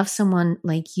to have someone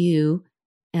like you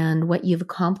and what you've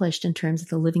accomplished in terms of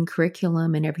the living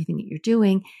curriculum and everything that you're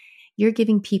doing, you're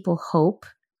giving people hope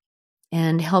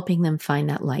and helping them find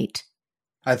that light.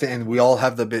 I think, and we all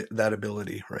have that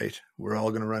ability, right? We're all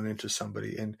going to run into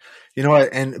somebody. And,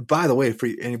 and by the way, for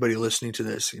anybody listening to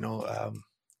this,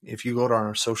 if you go to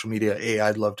our social media,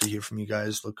 I'd love to hear from you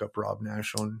guys. Look up Rob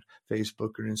Nash on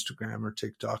Facebook or Instagram or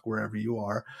TikTok, wherever you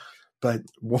are. But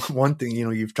one thing,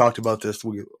 you've talked about this,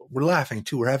 we're laughing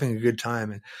too. We're having a good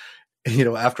time. And,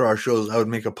 after our shows, I would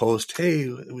make a post, hey,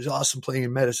 it was awesome playing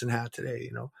in Medicine Hat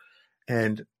today,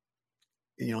 and,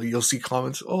 you'll see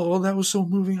comments, oh, that was so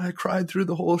moving. I cried through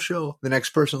the whole show. The next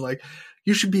person like,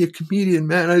 you should be a comedian,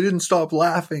 man. I didn't stop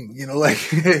laughing.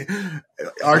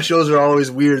 Our shows are always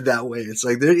weird that way. It's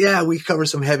like, we cover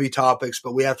some heavy topics,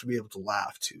 but we have to be able to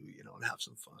laugh too, and have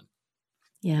some fun.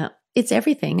 Yeah. It's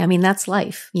everything. I mean, that's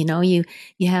life. You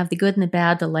have the good and the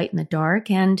bad, the light and the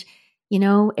dark, and,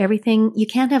 everything. You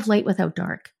can't have light without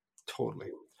dark. Totally.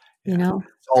 Yeah.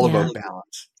 It's all about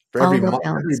balance. For every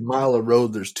mile of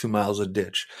road, there's 2 miles of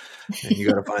ditch, and you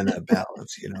got to find that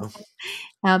balance,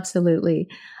 Absolutely.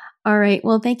 All right.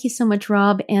 Well, thank you so much,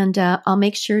 Rob. And I'll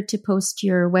make sure to post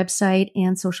your website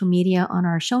and social media on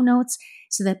our show notes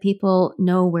so that people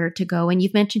know where to go. And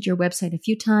you've mentioned your website a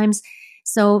few times.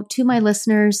 So to my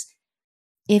listeners,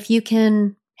 if you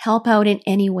can help out in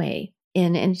any way,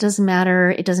 and it doesn't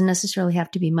matter, it doesn't necessarily have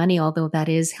to be money, although that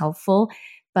is helpful.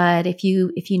 But if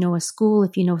you know a school,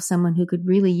 if you know someone who could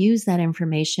really use that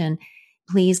information,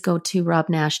 please go to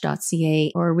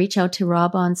robnash.ca or reach out to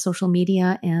Rob on social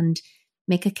media and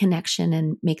make a connection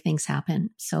and make things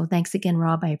happen. So thanks again,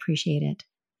 Rob. I appreciate it.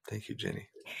 Thank you, Jenny.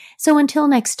 So until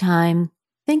next time,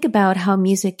 think about how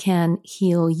music can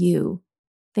heal you.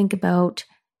 Think about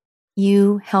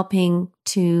you helping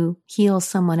to heal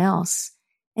someone else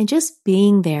and just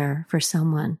being there for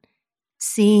someone,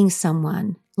 seeing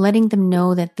someone, letting them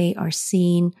know that they are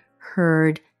seen,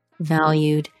 heard,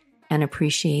 valued, and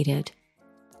appreciated.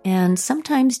 And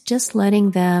sometimes just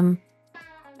letting them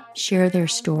share their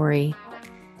story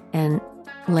and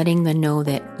letting them know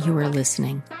that you are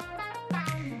listening.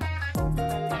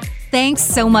 Thanks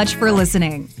so much for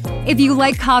listening. If you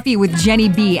like Coffee with Jenny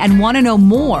B and want to know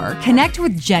more, connect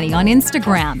with Jenny on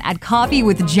Instagram at Coffee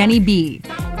with Jenny B.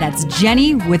 That's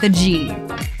Jenny with a G.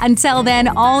 Until then,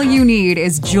 all you need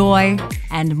is joy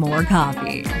and more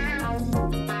coffee.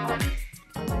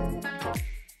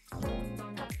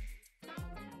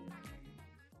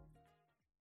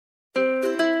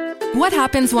 What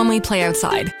happens when we play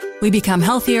outside? We become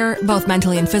healthier, both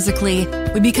mentally and physically.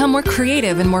 We become more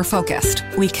creative and more focused.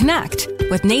 We connect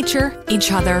with nature,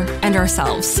 each other, and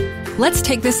ourselves. Let's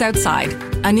Take This Outside,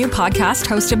 a new podcast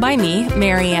hosted by me,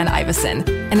 Marianne Iveson,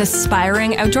 an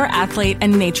aspiring outdoor athlete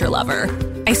and nature lover.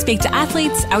 I speak to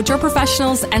athletes, outdoor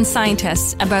professionals, and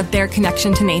scientists about their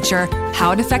connection to nature,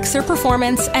 how it affects their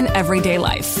performance, and everyday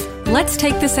life. Let's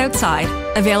Take This Outside,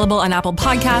 available on Apple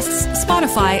Podcasts,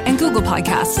 Spotify, and Google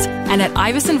Podcasts, and at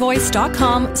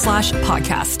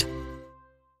ivesonvoice.com/podcast.